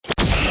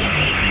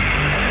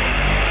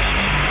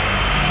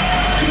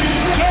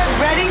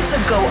to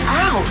go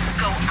out.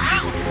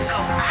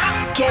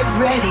 Get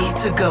ready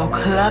to go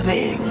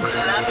clubbing.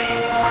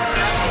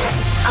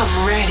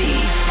 I'm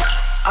ready.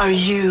 Are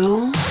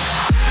you?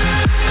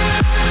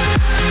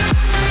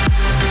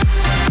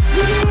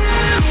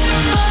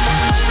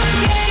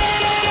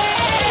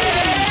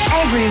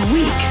 Every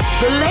week,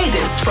 the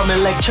latest from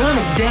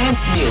electronic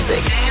dance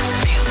music.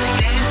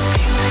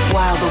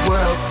 While the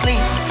world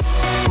sleeps,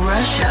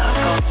 Russia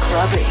goes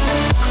clubbing.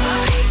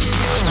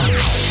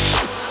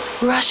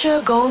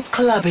 Russia goes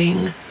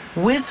clubbing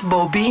with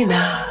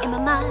Bobina. In my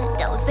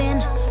mind, I was been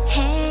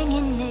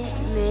hanging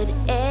in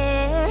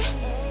mid-air.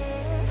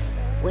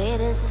 Where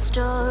does the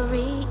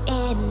story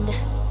end?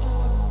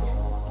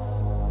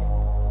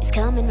 It's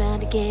coming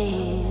round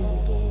again.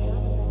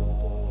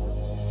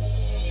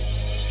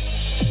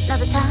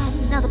 Another time,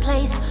 another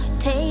place,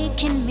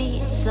 taking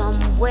me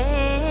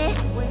somewhere.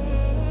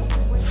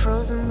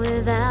 Frozen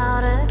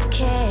without a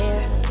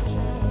care,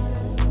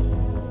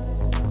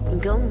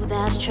 gone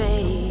without a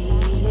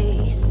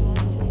trace.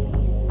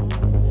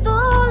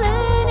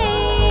 Fallen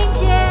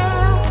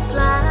angels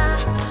fly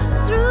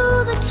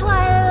through the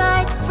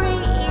twilight,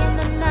 free in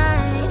the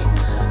night.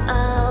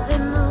 I'll be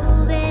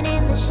moving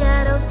in the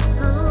shadows,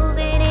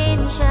 moving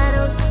in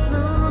shadows,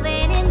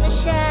 moving in the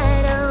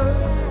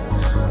shadows.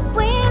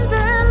 When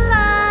the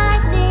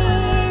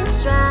lightning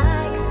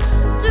strikes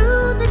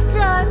through the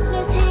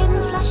darkness,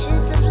 hidden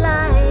flashes of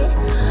light,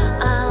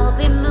 I'll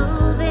be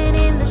moving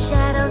in the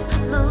shadows,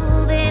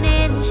 moving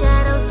in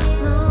shadows,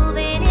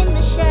 moving in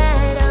the shadows.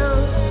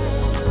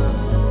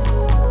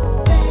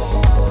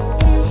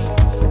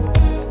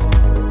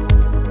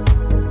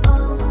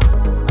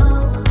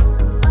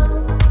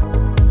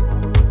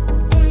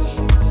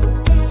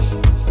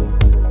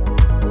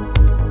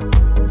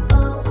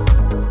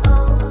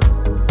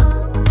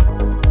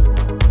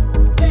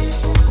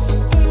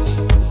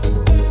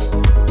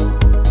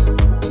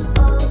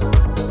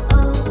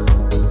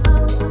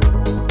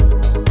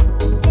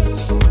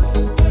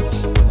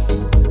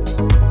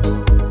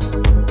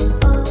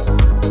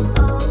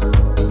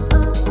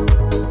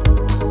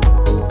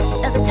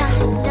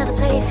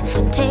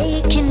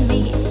 Taking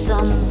me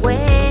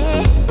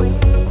somewhere,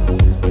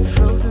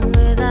 frozen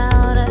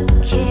without a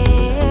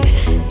care,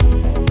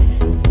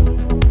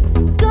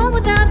 gone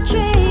without a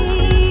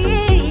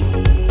trace.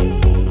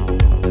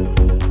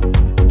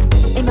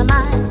 In my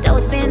mind, I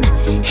was been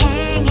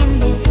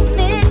hanging in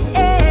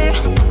mid-air.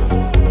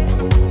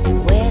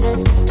 Where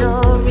does the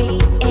story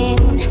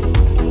end?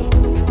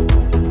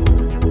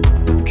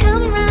 It's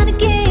coming round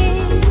again.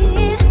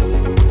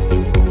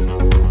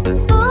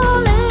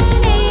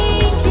 Fallen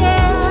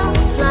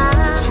angels fly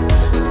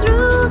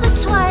through the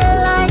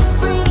twilight,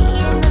 free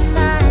in the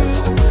night.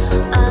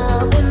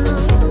 I'll be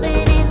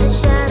moving in the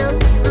shadows,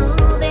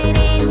 moving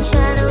in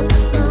shadows,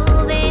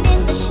 moving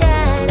in the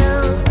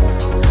shadows.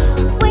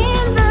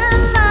 When the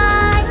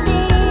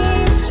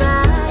lightning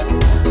strikes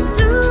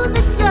through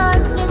the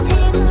darkness,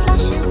 hidden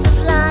flashes of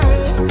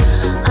light,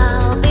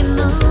 I'll be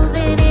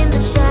moving in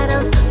the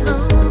shadows,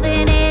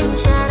 moving in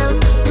shadows,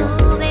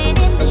 moving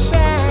in the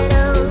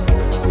shadows.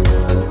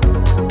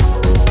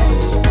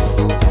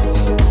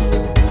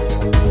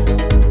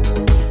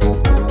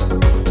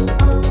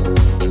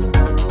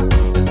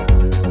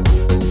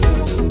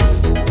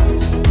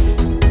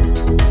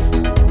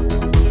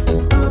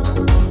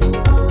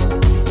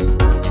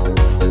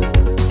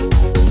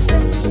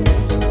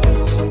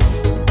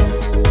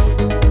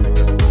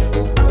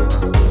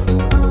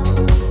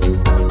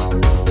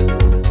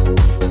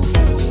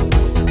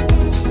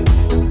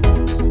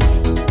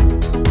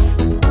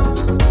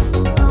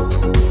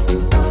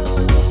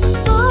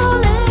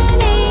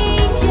 Fallen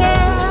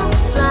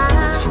angels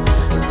fly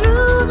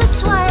through the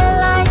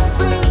twilight,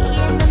 free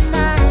in the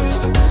night.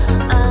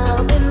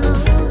 I'll be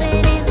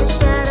moving in the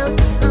shadows,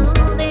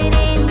 moving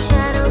in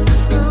shadows,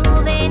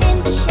 moving in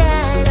the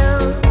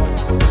shadows.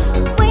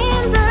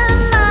 When the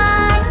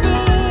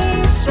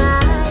lightning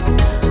strikes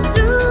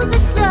through the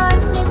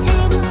darkness,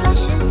 hidden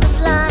flashes of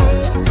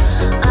light,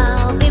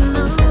 I'll be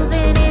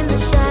moving in the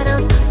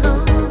shadows,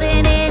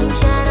 moving in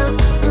shadows,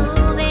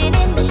 moving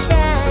in the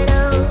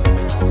shadows.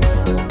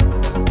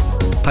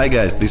 Hi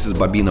guys, this is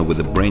Bobina with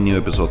a brand new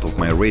episode of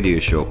my radio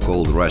show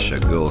called Russia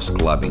Goes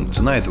Clubbing.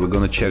 Tonight we're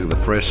gonna check the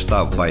fresh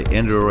stuff by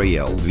Andrew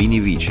Rayel, Vini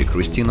Vici,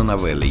 Christina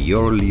Novelli,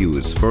 Yor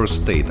Lewis, First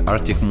State,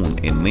 Arctic Moon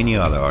and many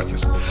other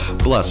artists.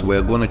 Plus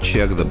we're gonna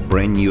check the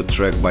brand new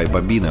track by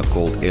Bobina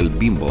called El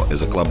Bimbo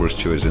as a clubber's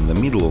choice in the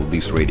middle of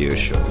this radio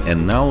show.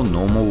 And now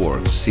no more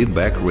words, sit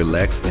back,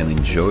 relax and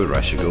enjoy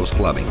Russia Goes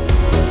Clubbing.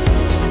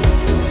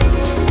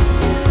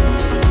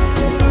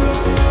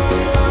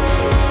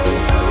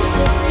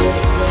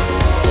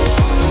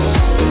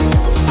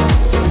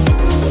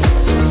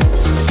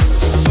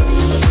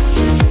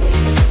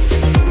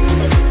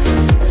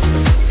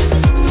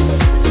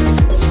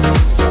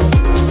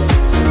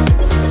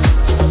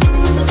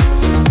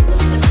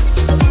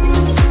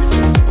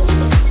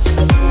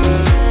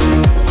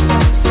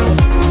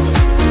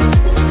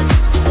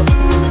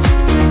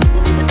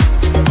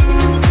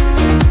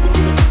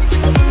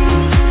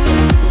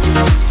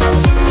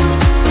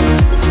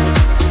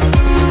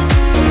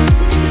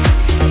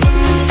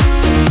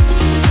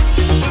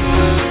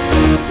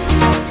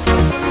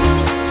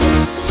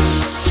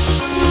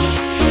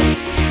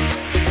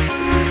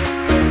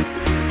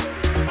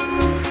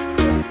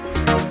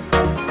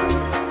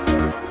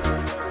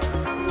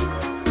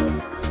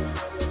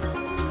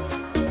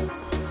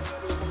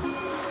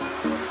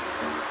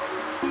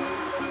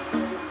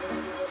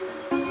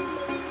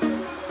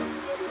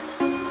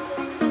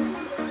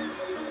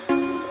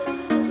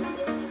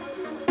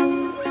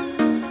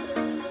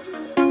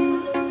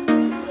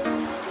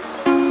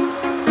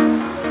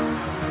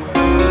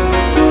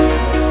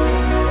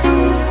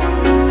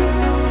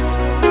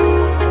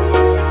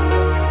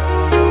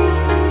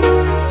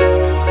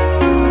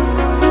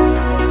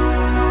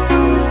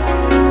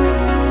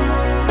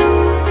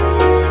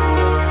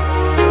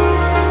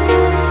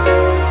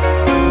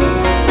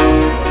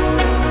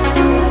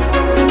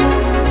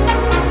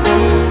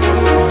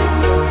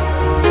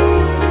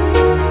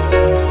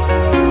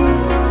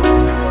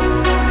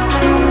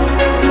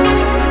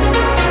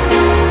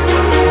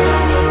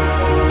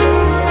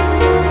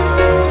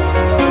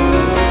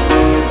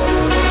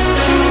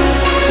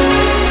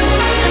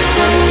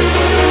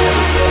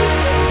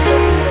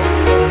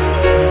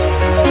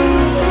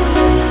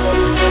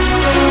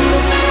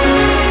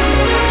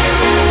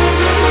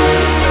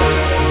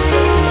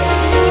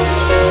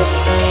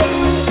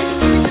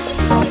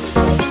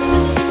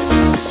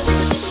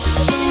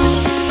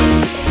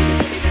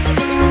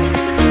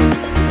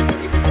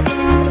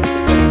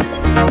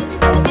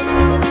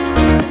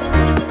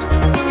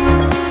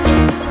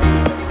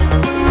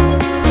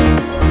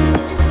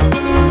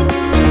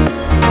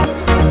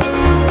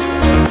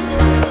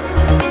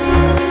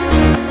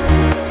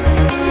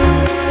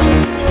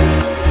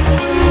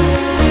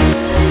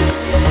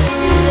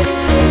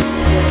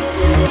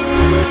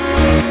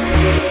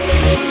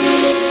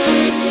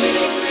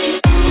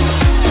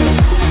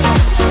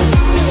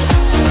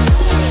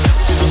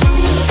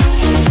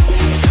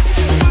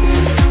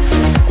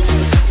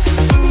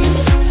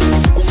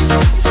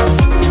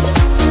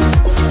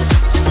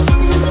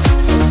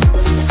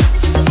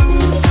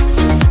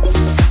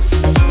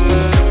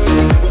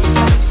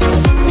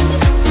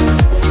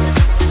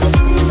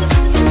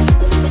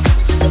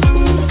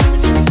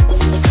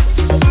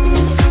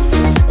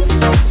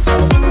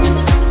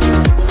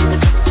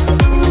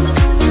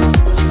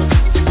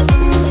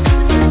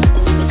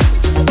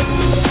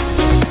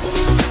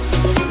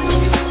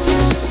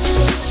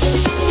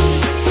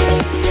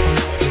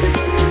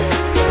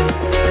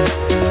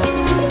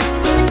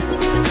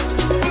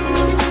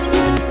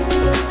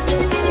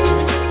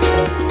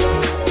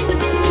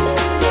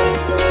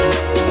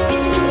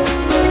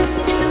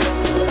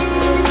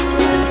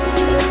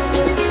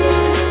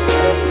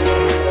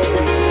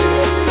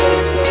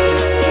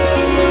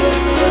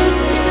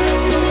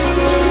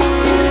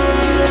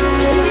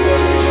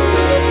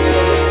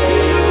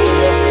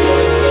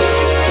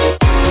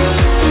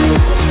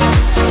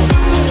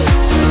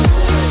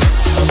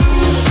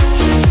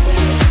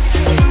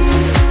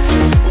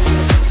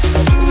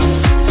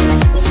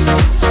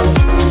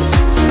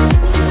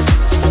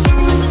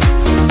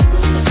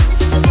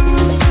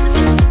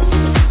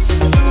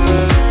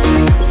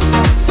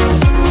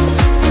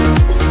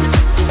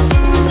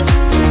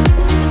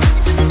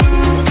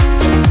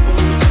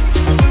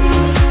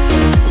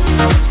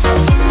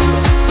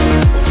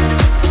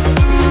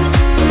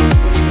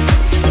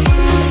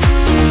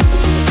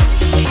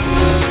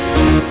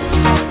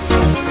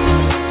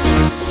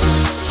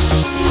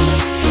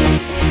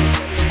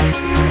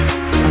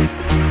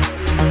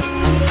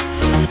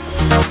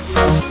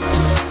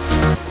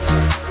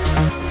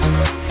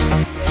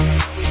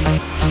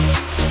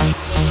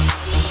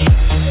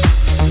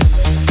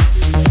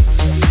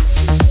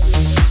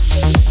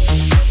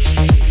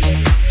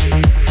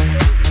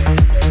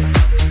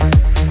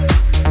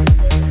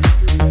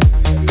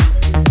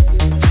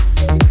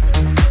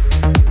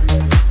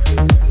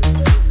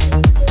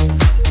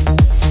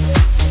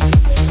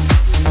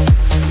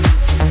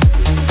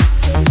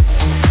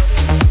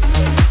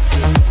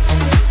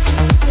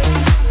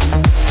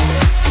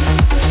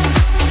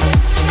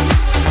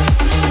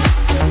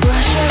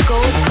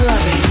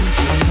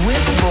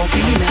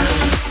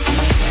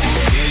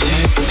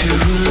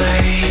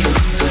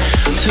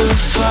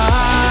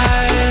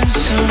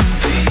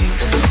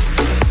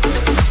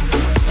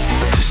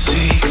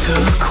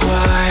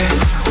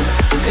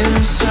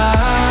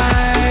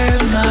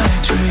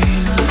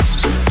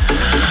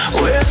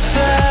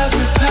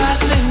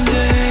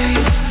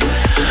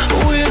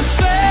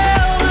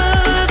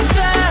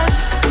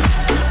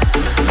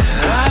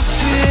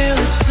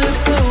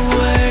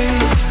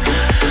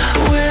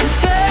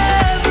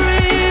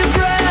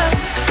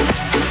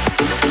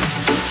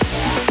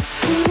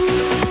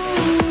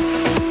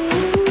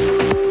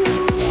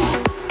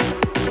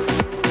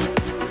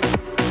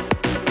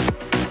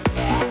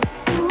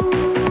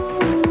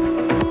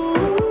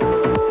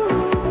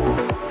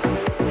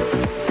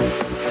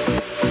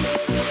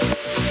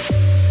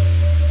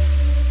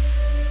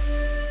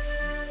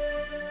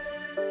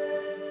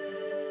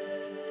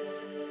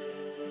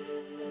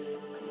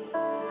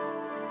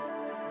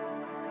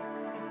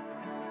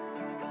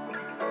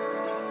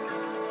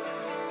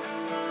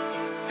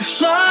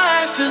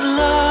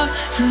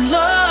 and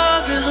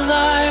love is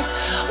alive.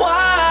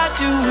 Why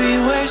do we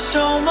waste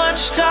so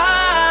much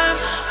time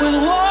with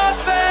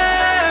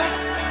warfare?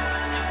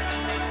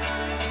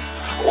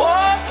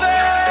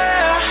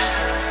 Warfare.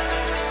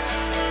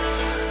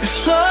 If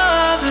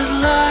love is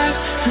life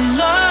and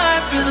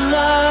life is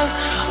love,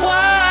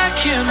 why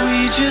can't we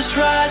just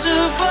rise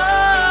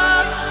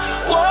above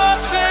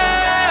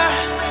warfare?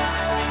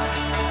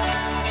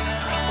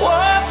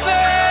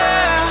 Warfare.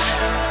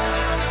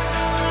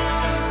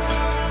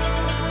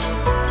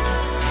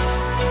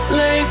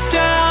 Lay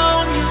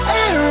down your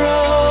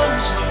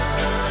arrows.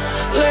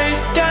 Lay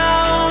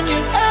down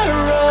your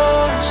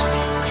arrows.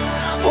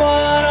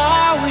 What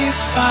are we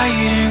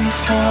fighting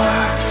for?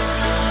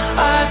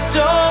 I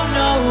don't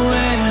know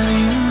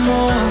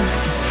anymore.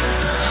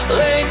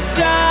 Lay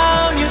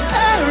down your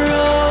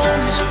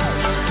arrows.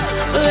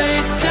 Lay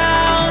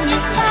down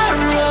your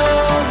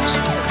arrows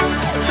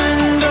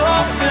and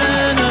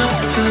open up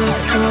the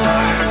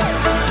door.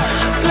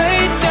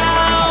 Lay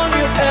down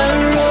your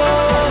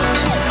arrows.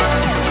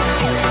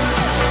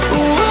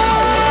 Ooh,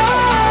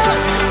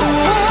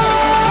 ooh,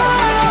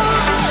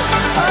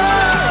 oh,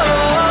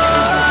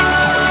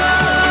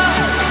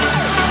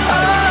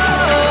 oh,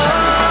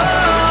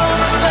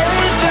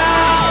 lay down.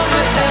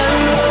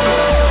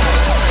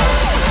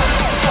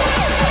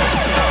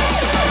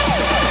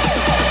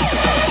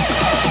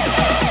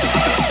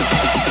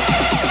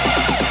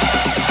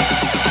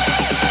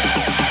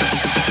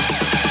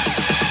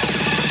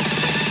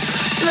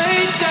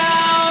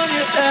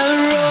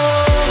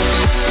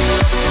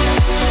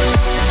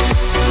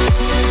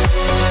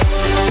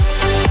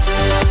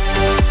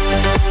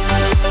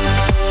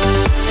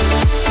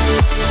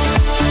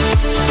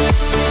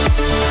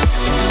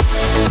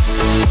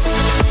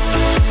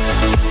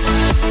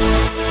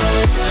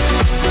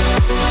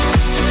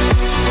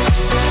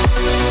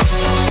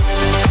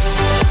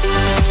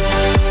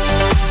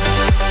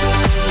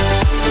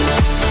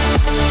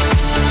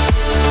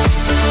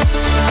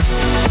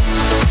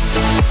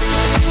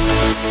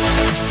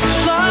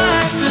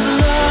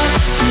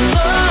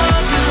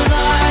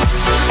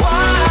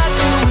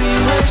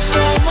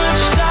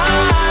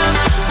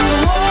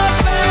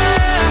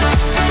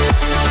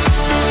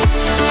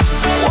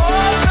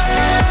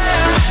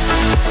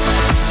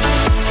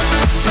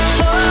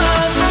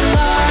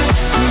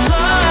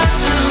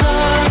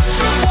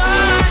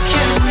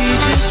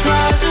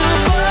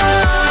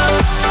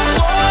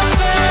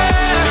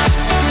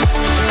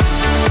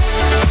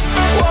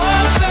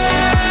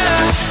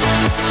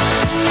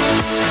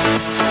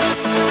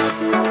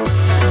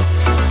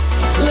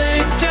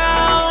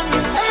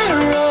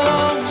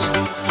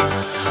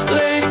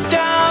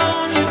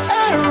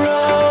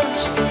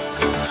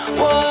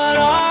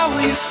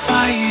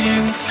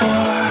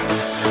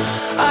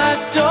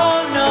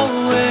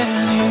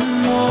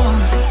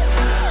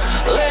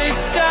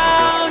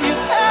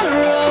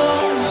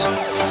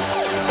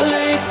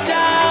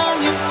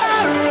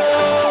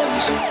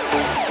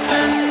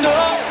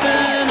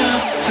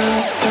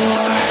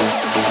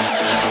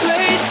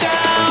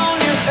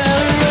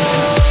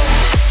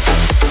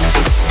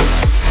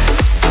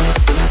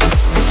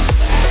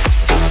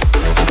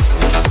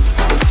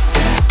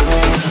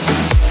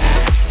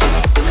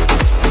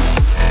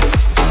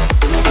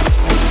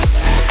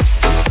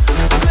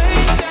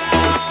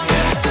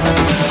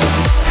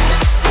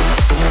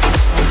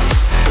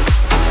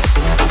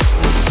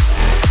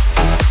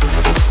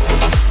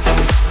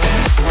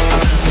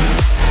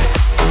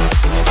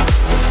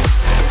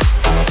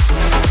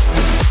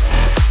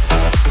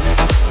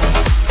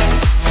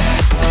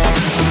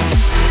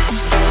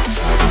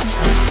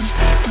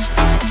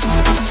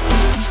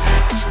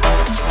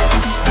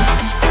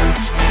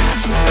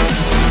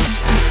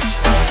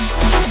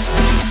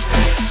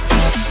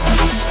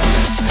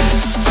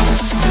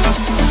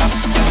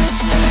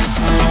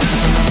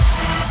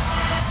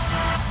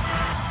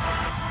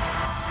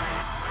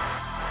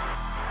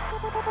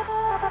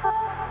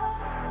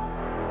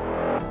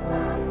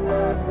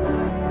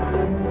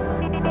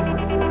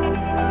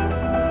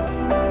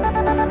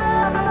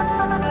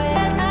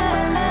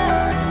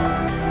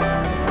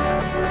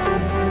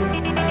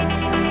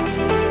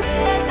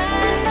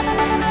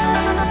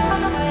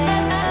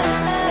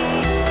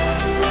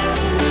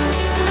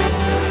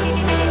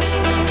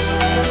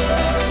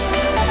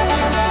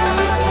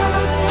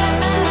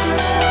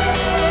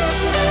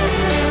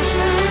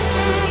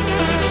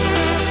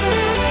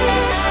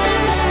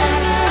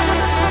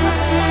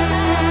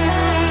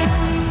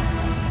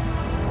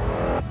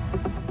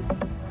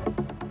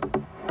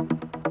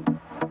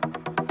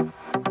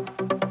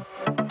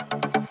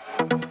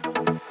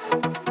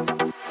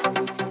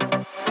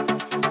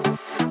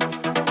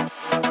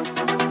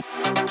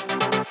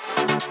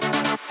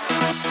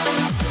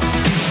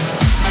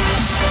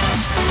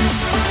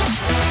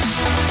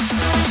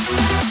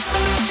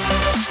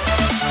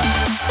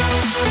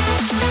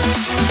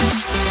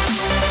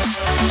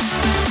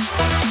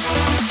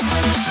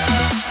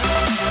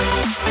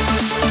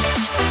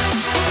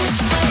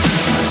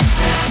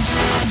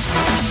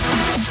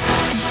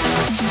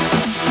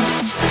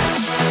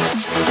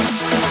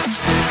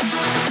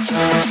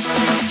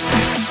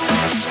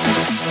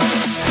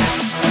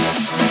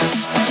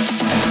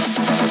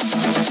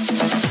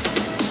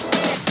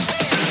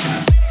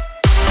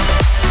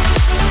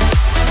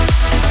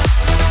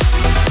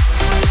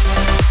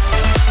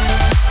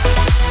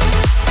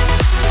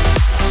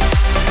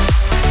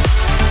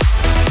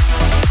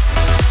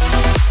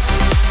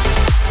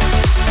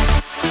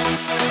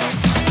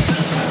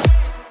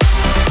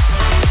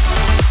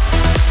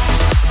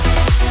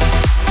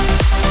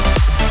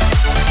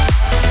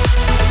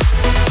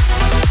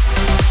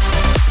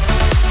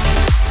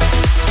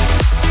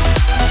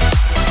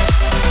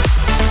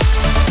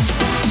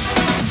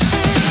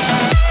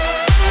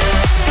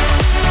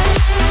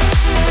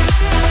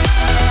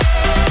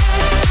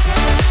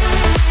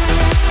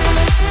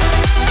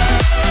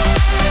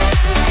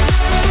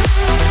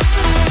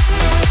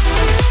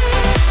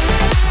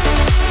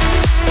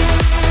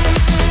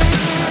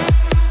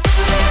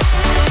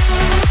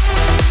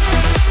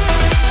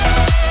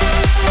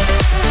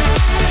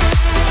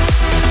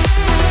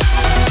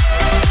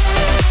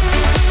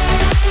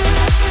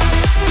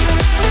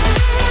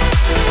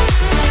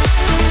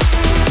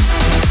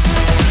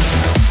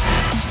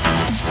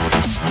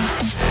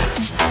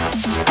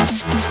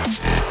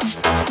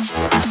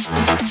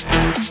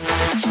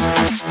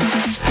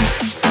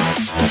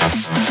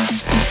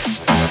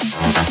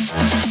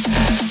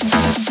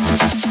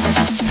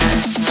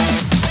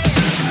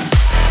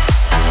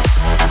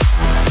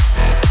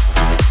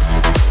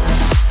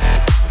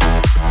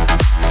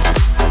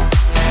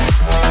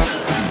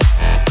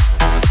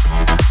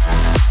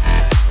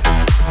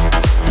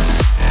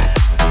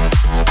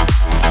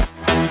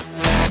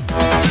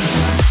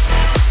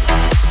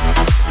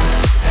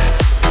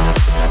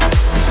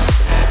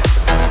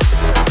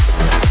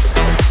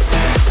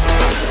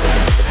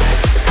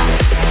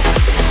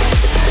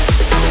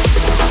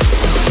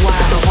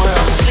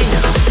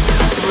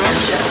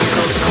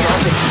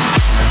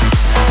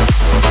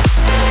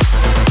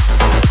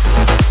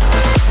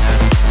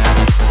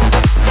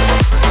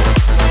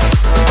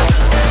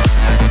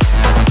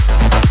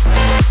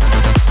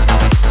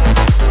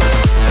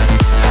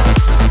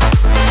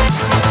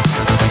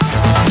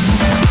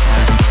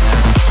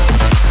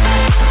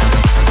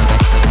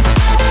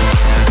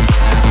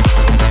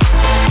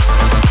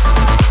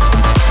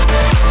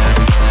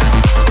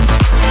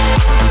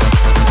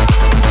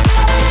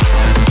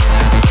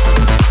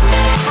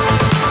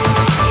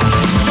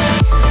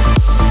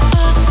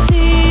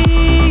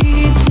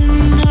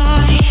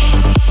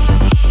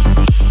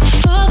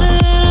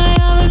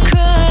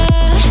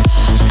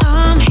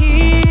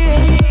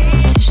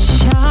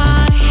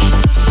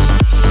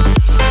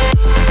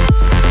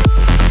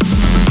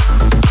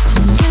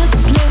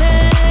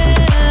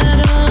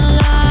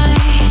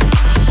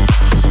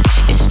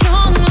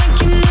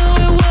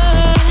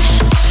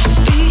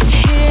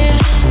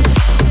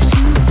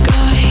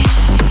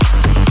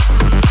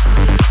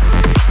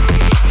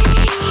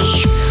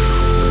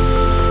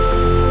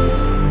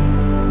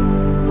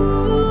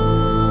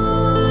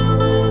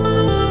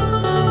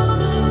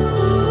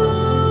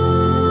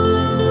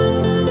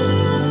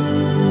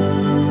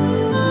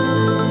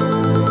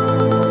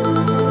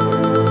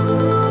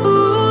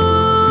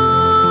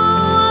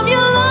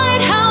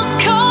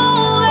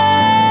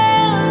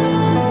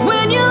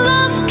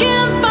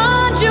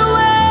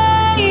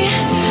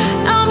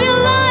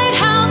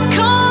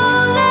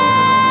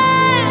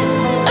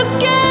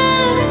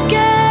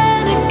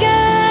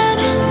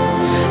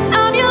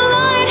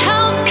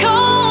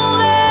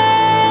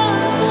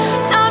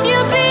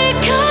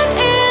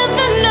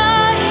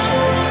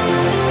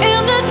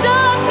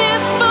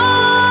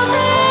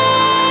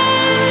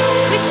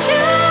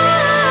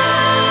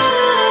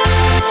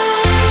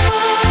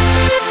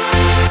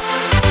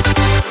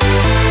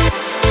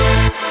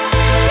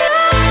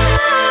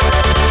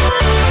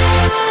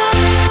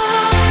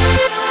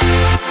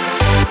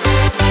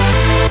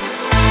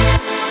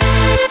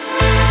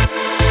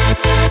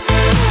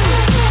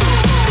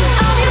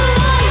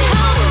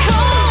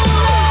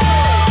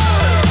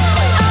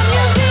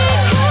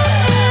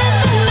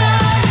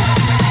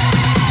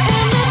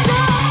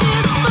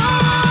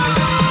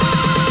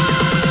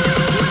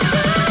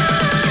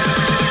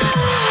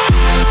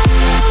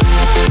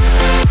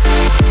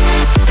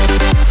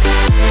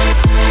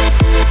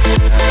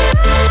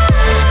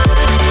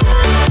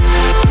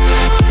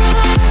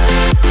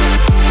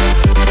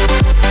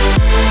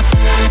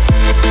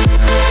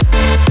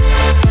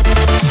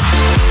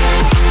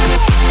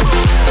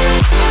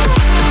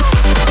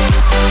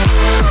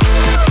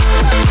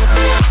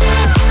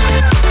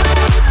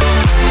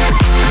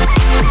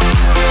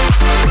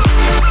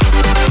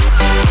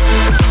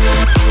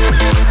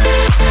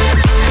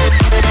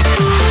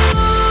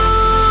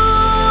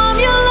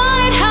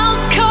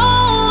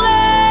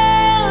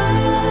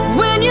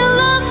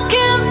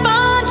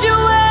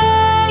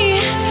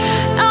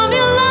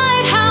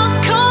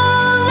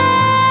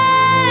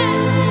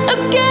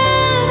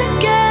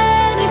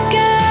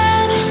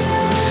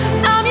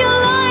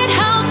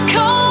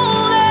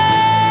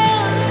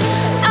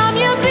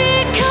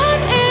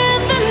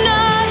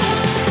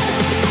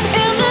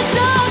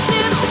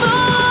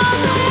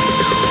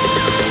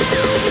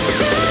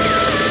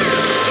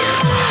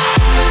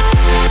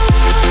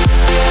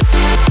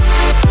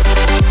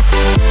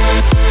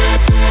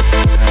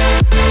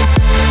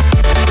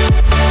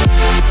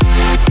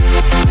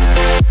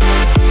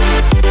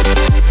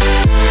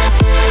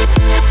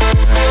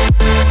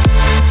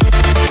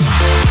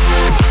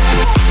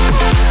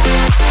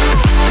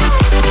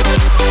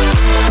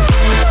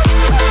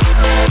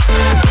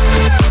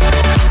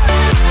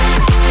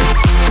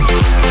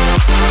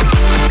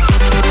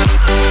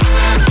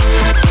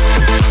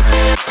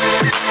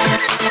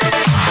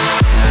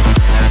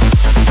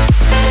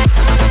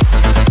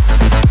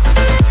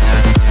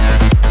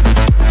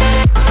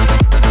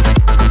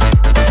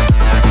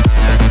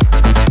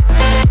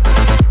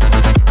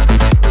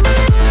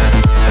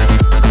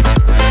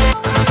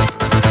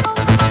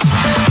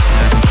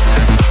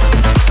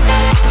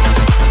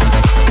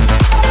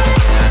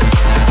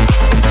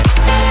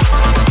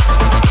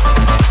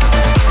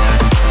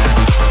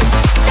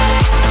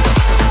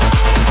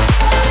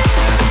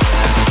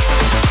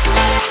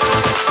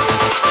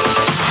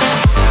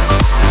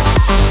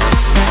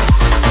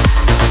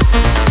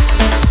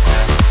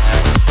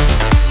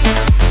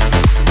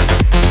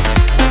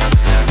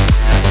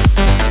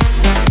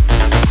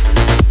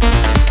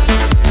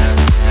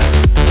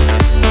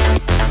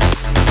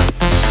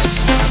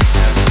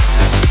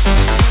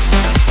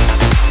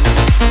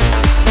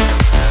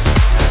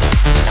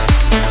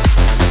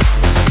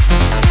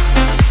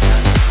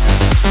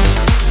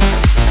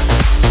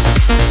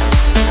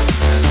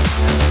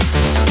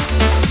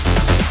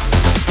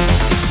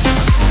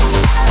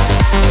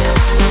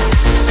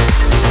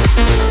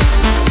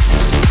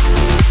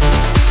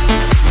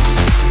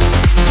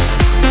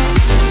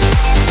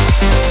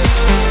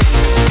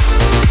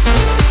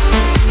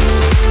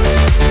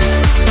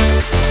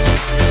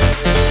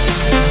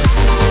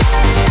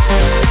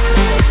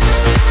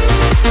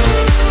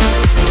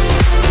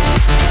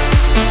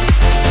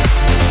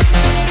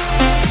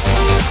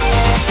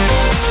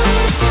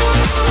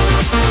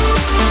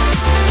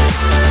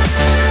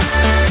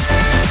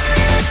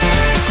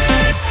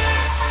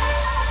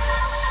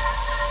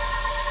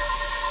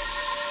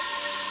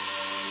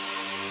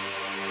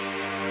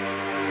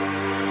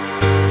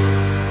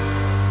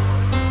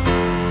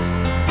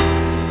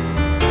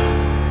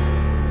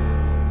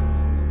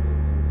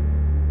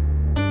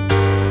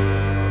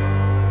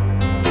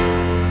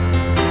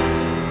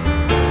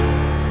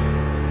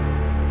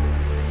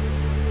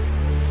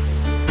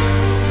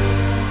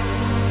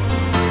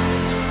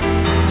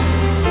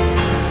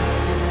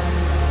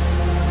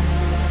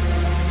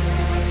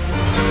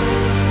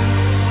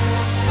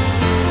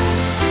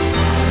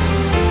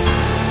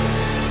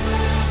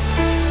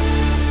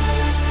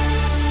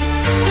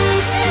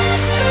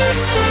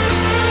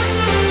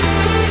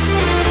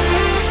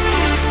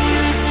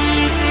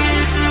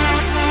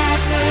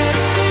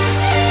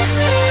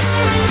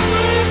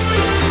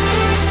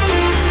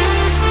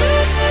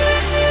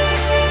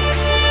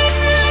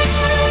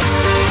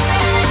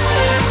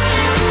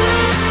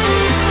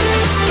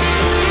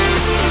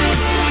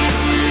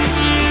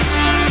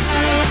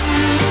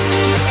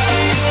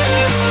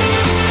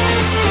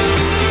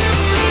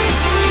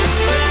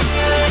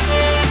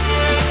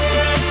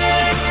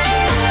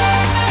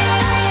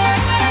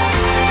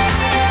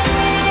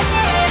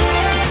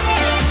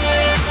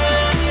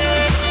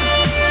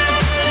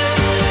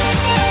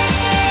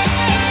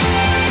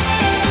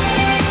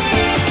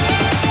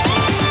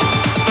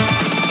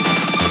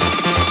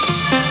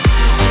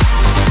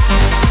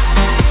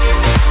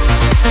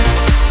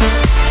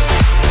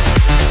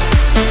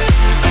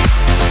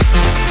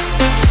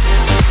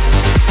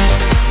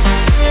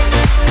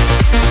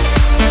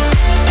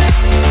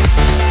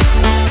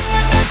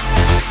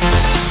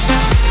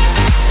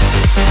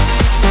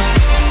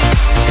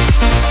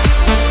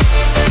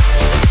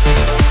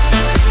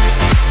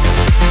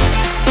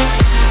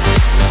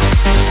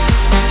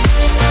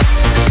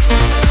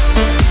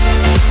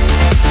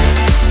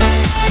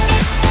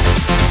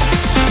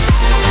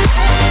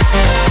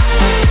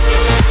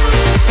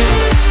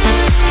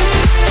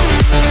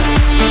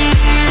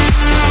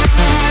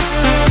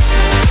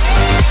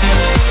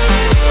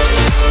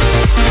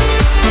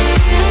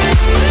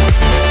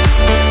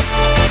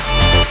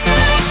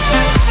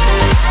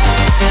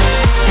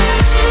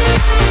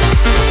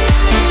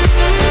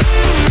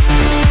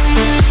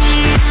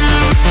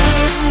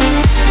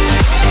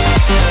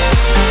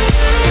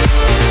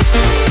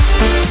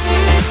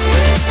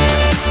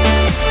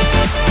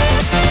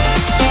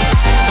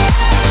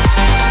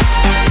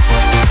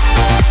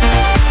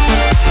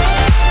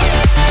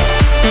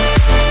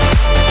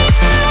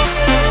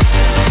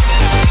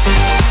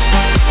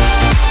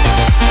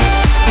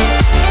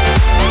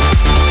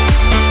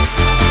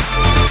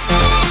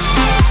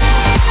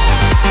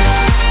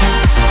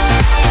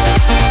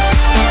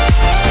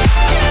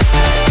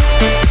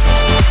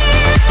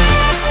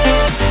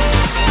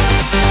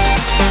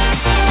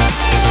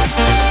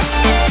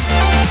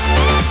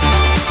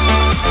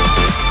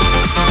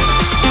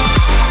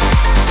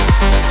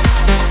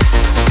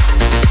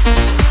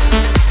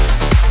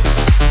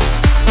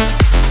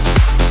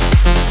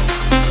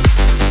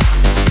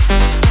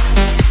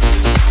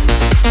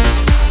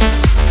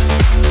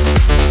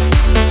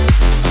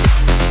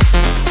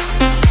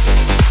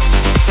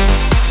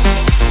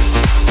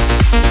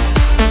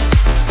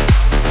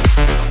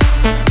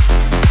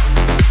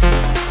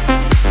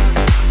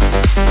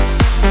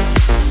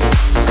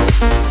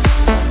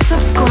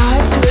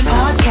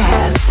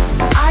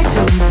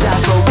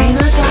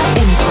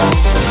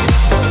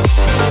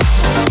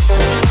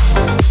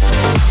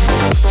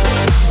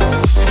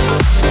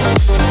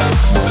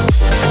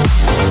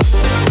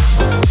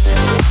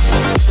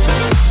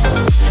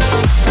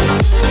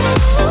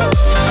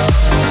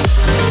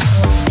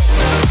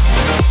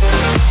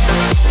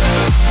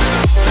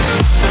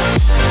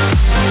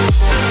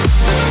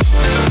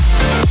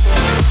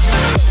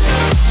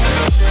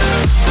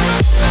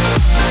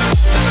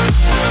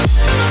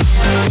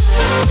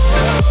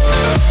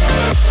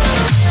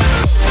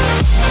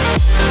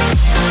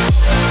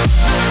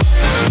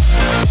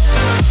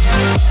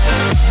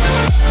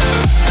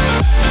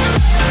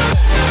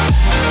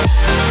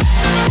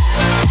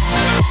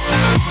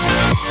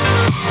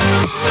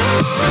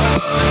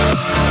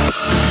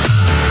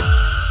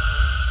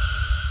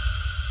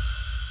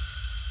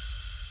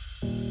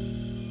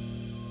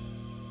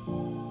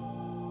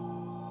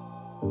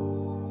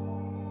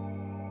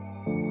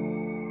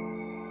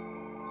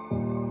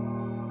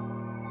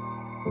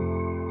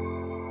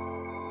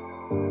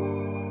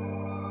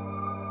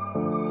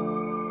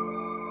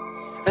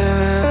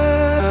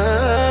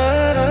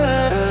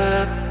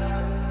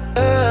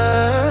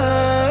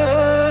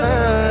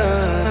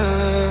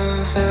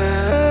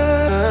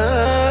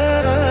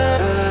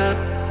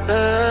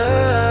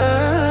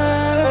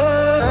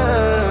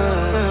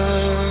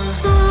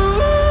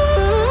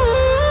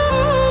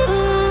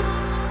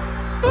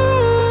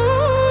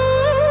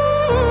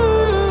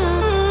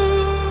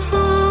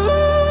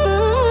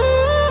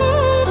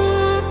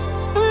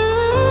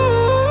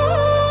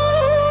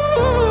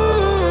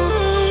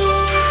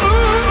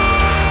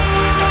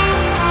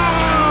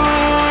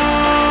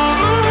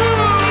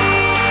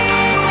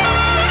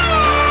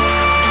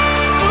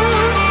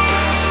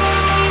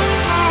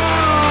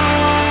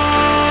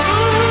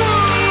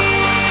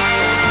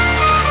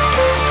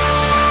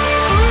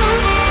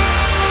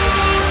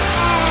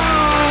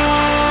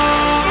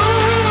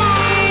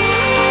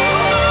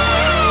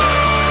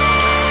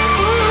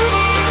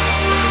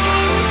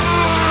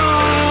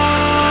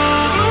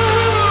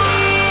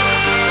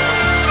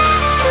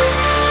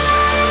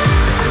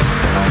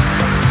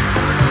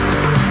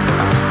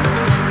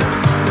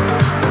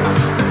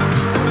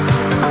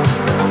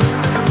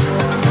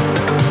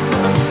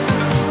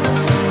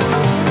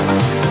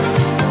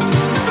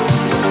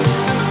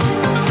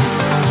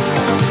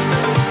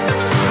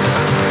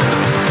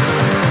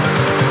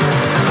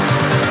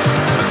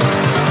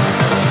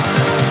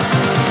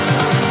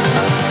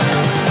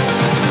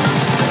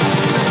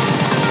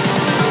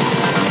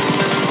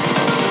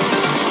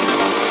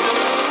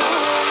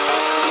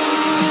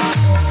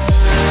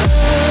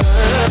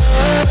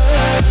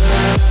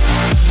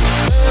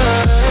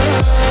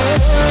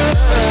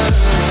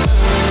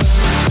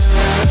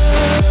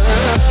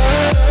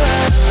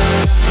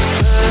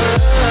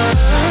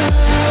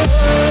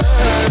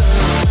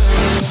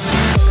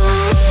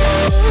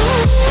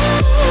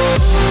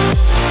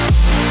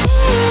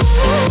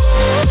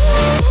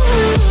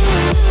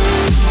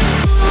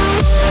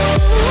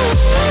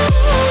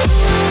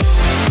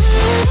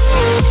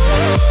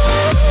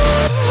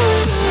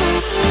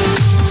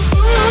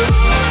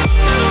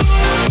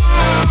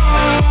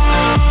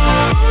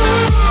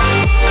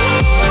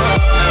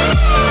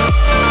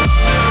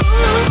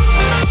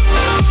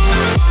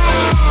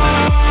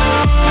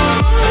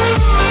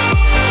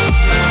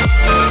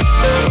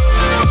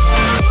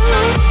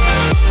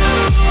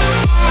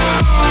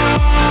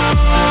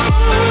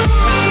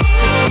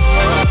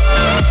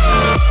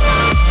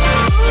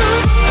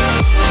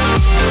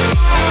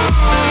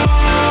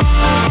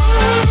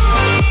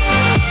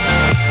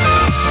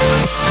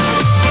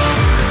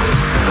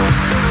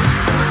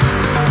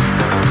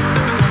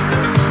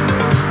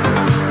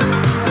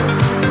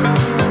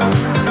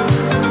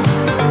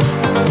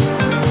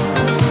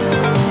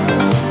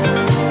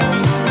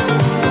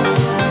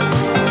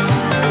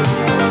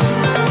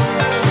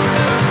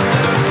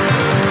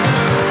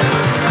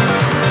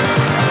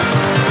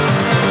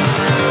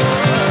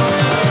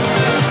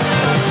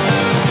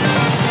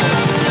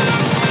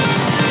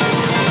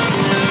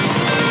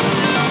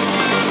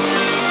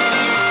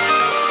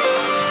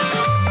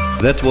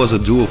 That was a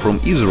duo from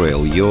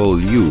Israel,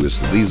 Yoel Lewis.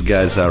 These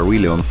guys are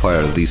really on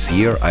fire this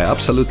year. I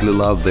absolutely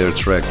love their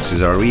track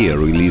Caesarea,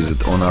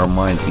 released on Our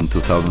Mind in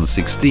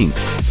 2016.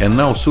 And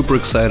now super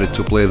excited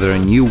to play their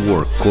new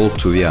work called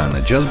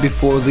Tuviana. Just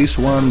before this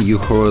one, you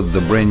heard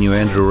the brand new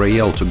Andrew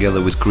Rayel together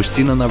with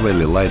Christina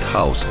Novelli,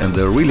 Lighthouse, and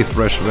the really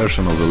fresh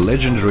version of the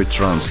legendary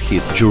trance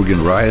hit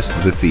Jürgen Reis,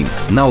 The Theme.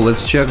 Now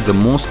let's check the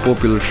most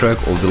popular track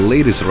of the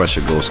latest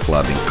Russia Goes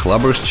Clubbing,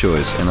 Clubber's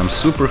Choice, and I'm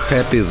super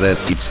happy that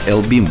it's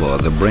El Bimbo,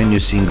 the brand new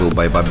single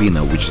by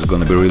Babina, which is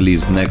gonna be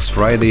released next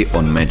Friday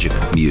on Magic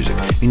Music.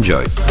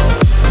 Enjoy!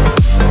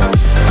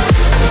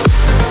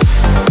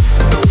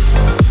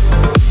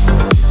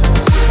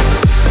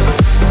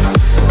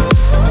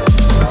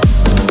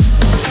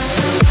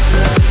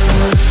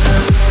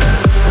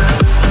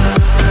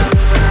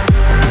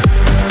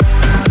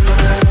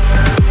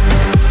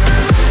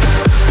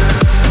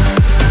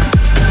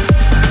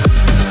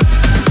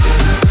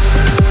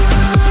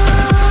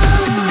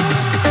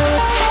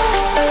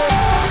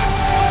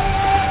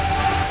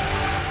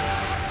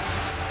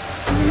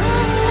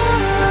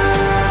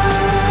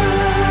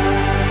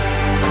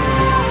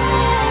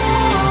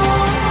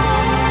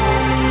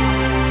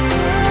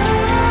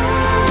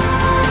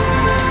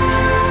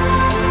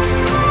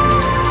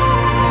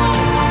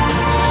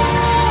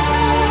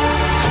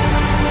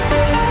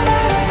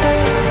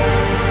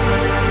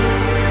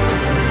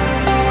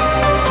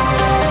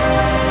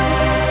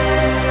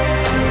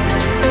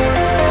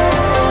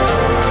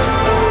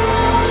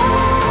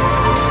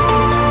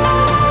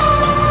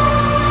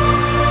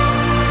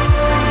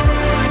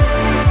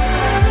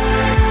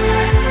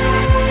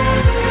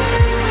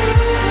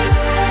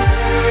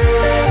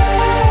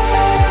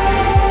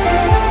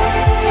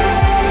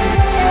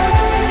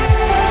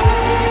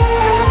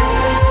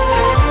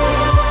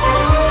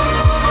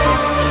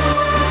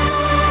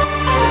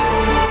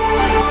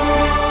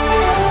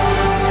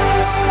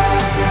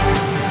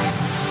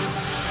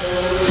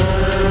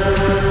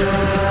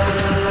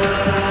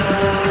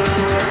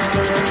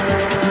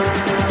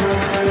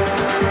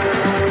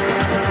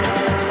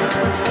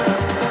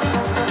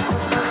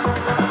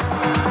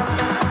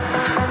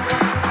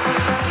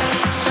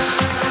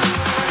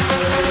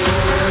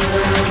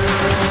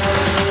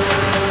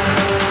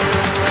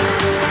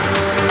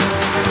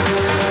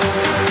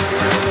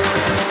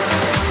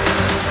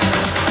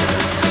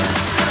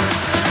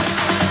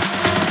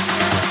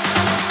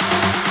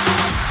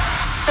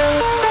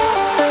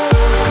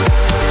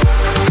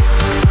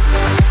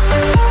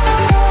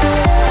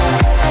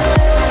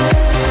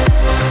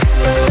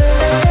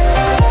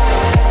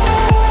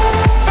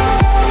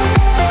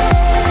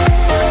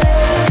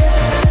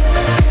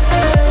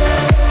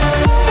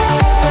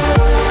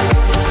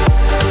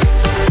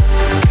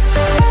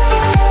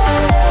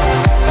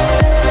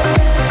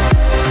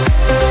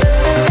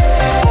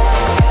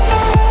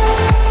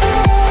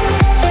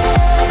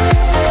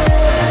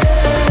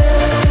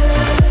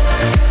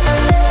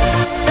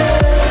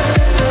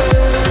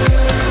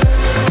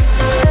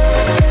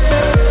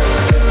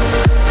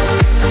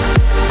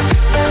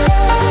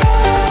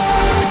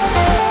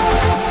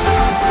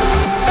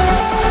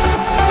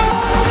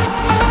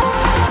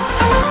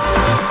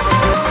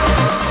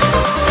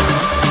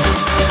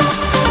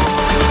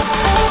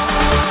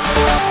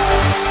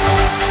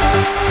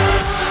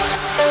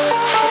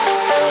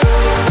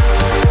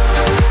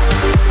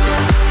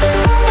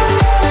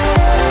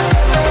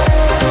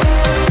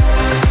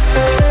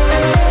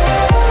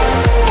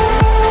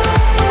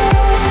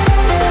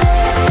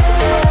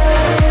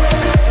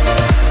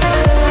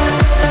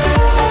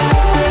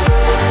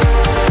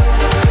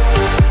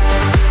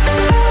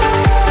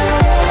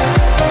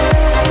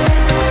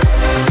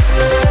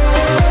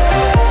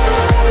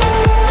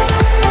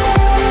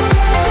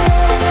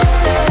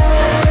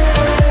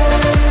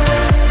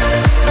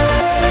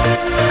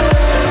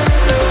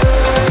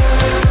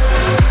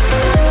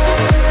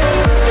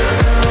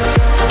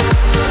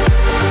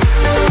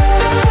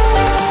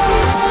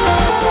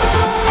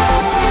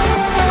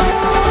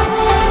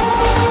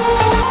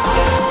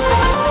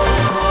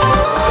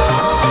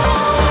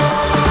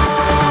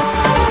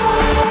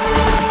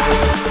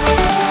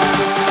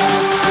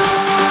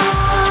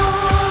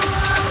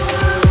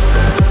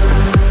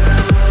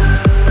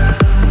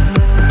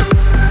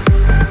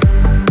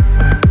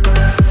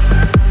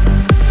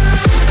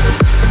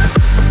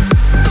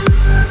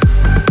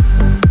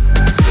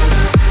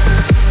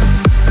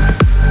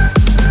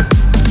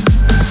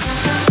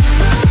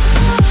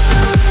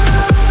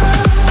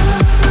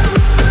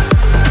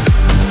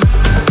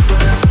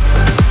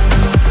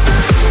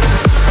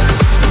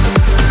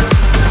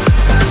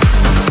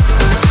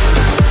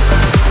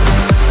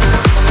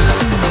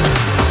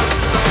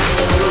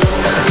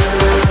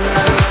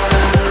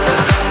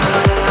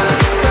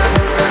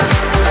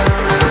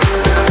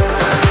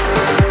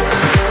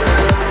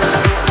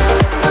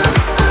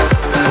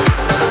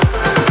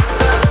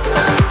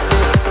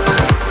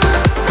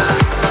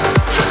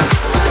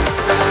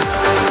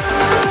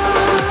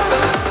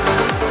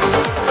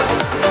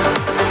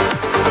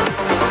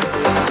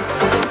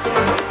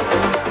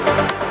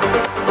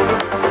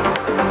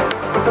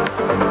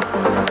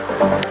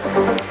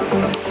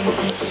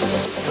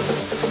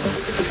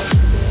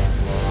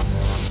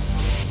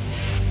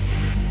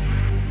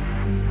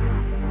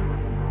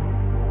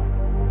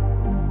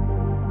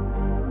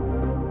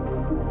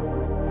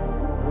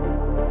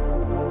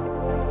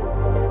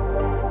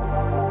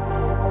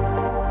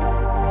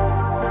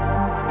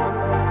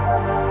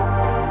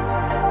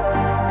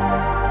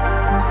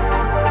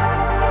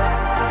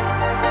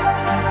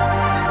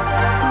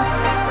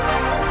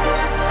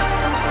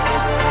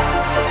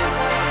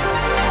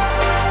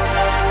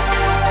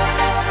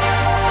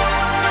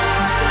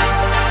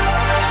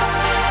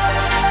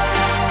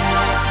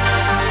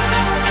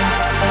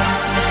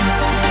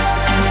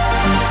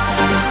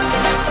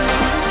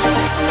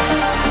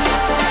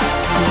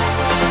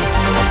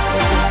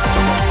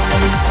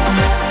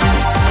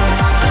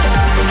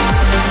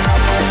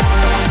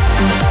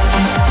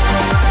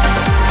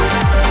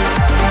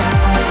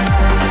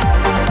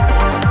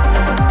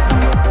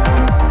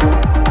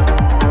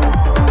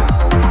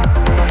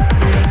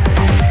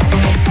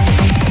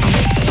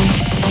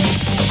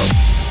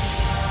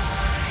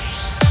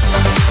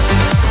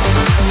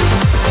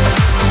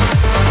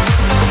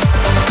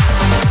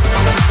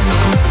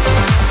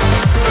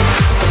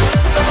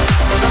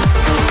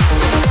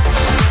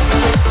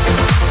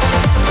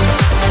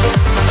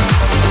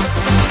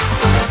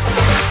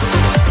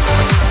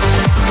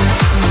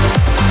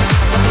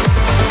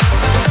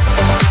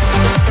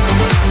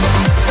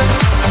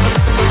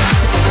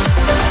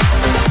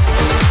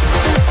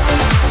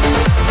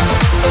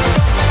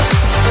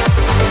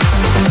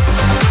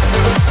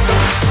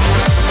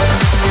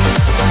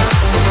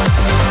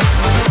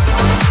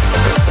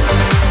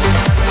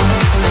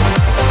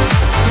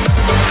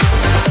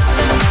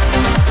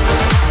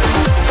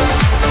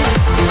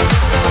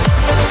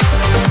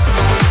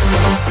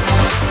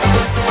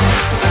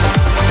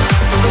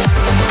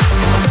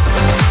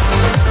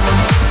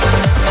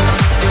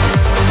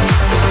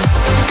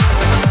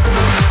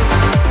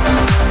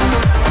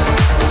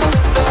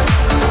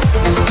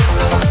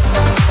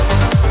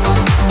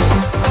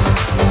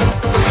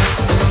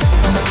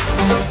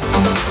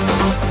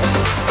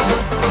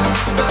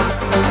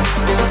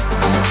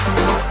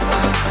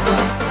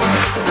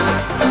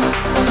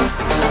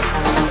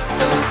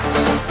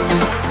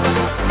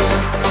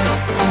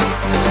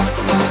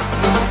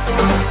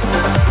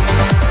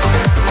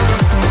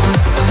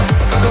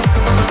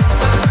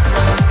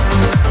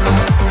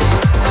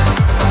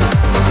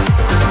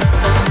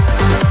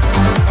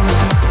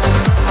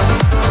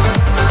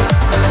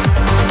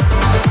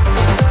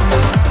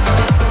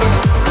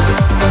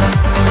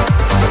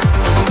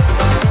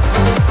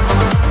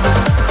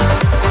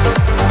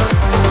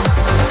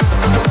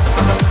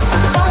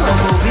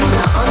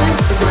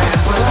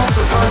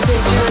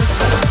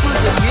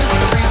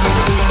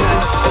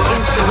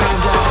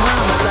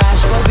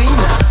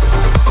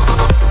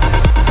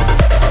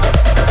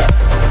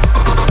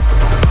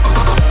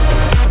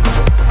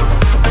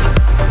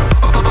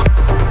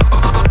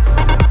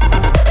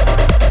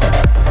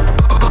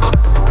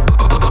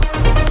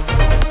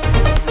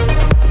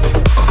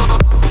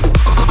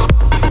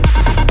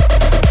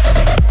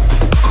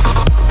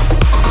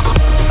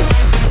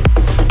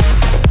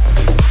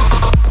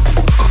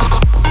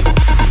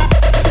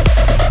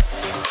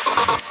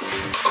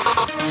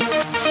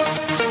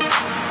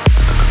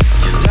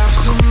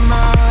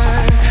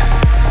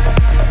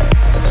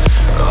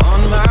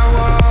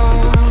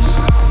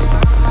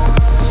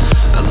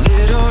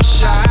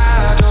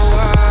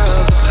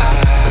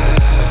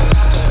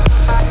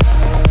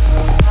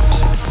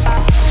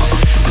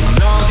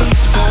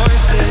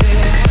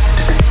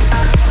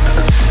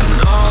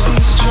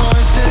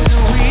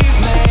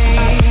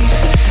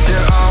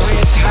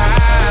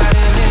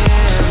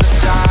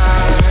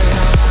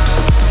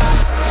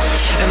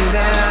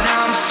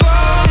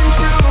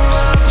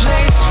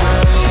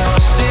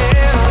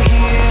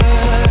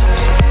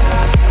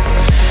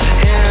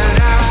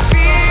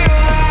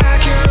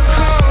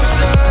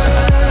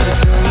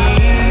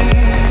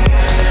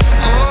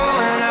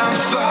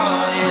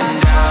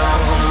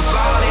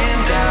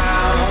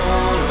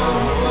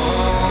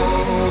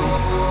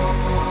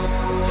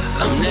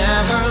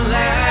 never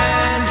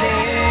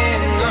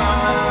landing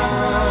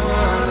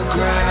on the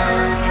ground.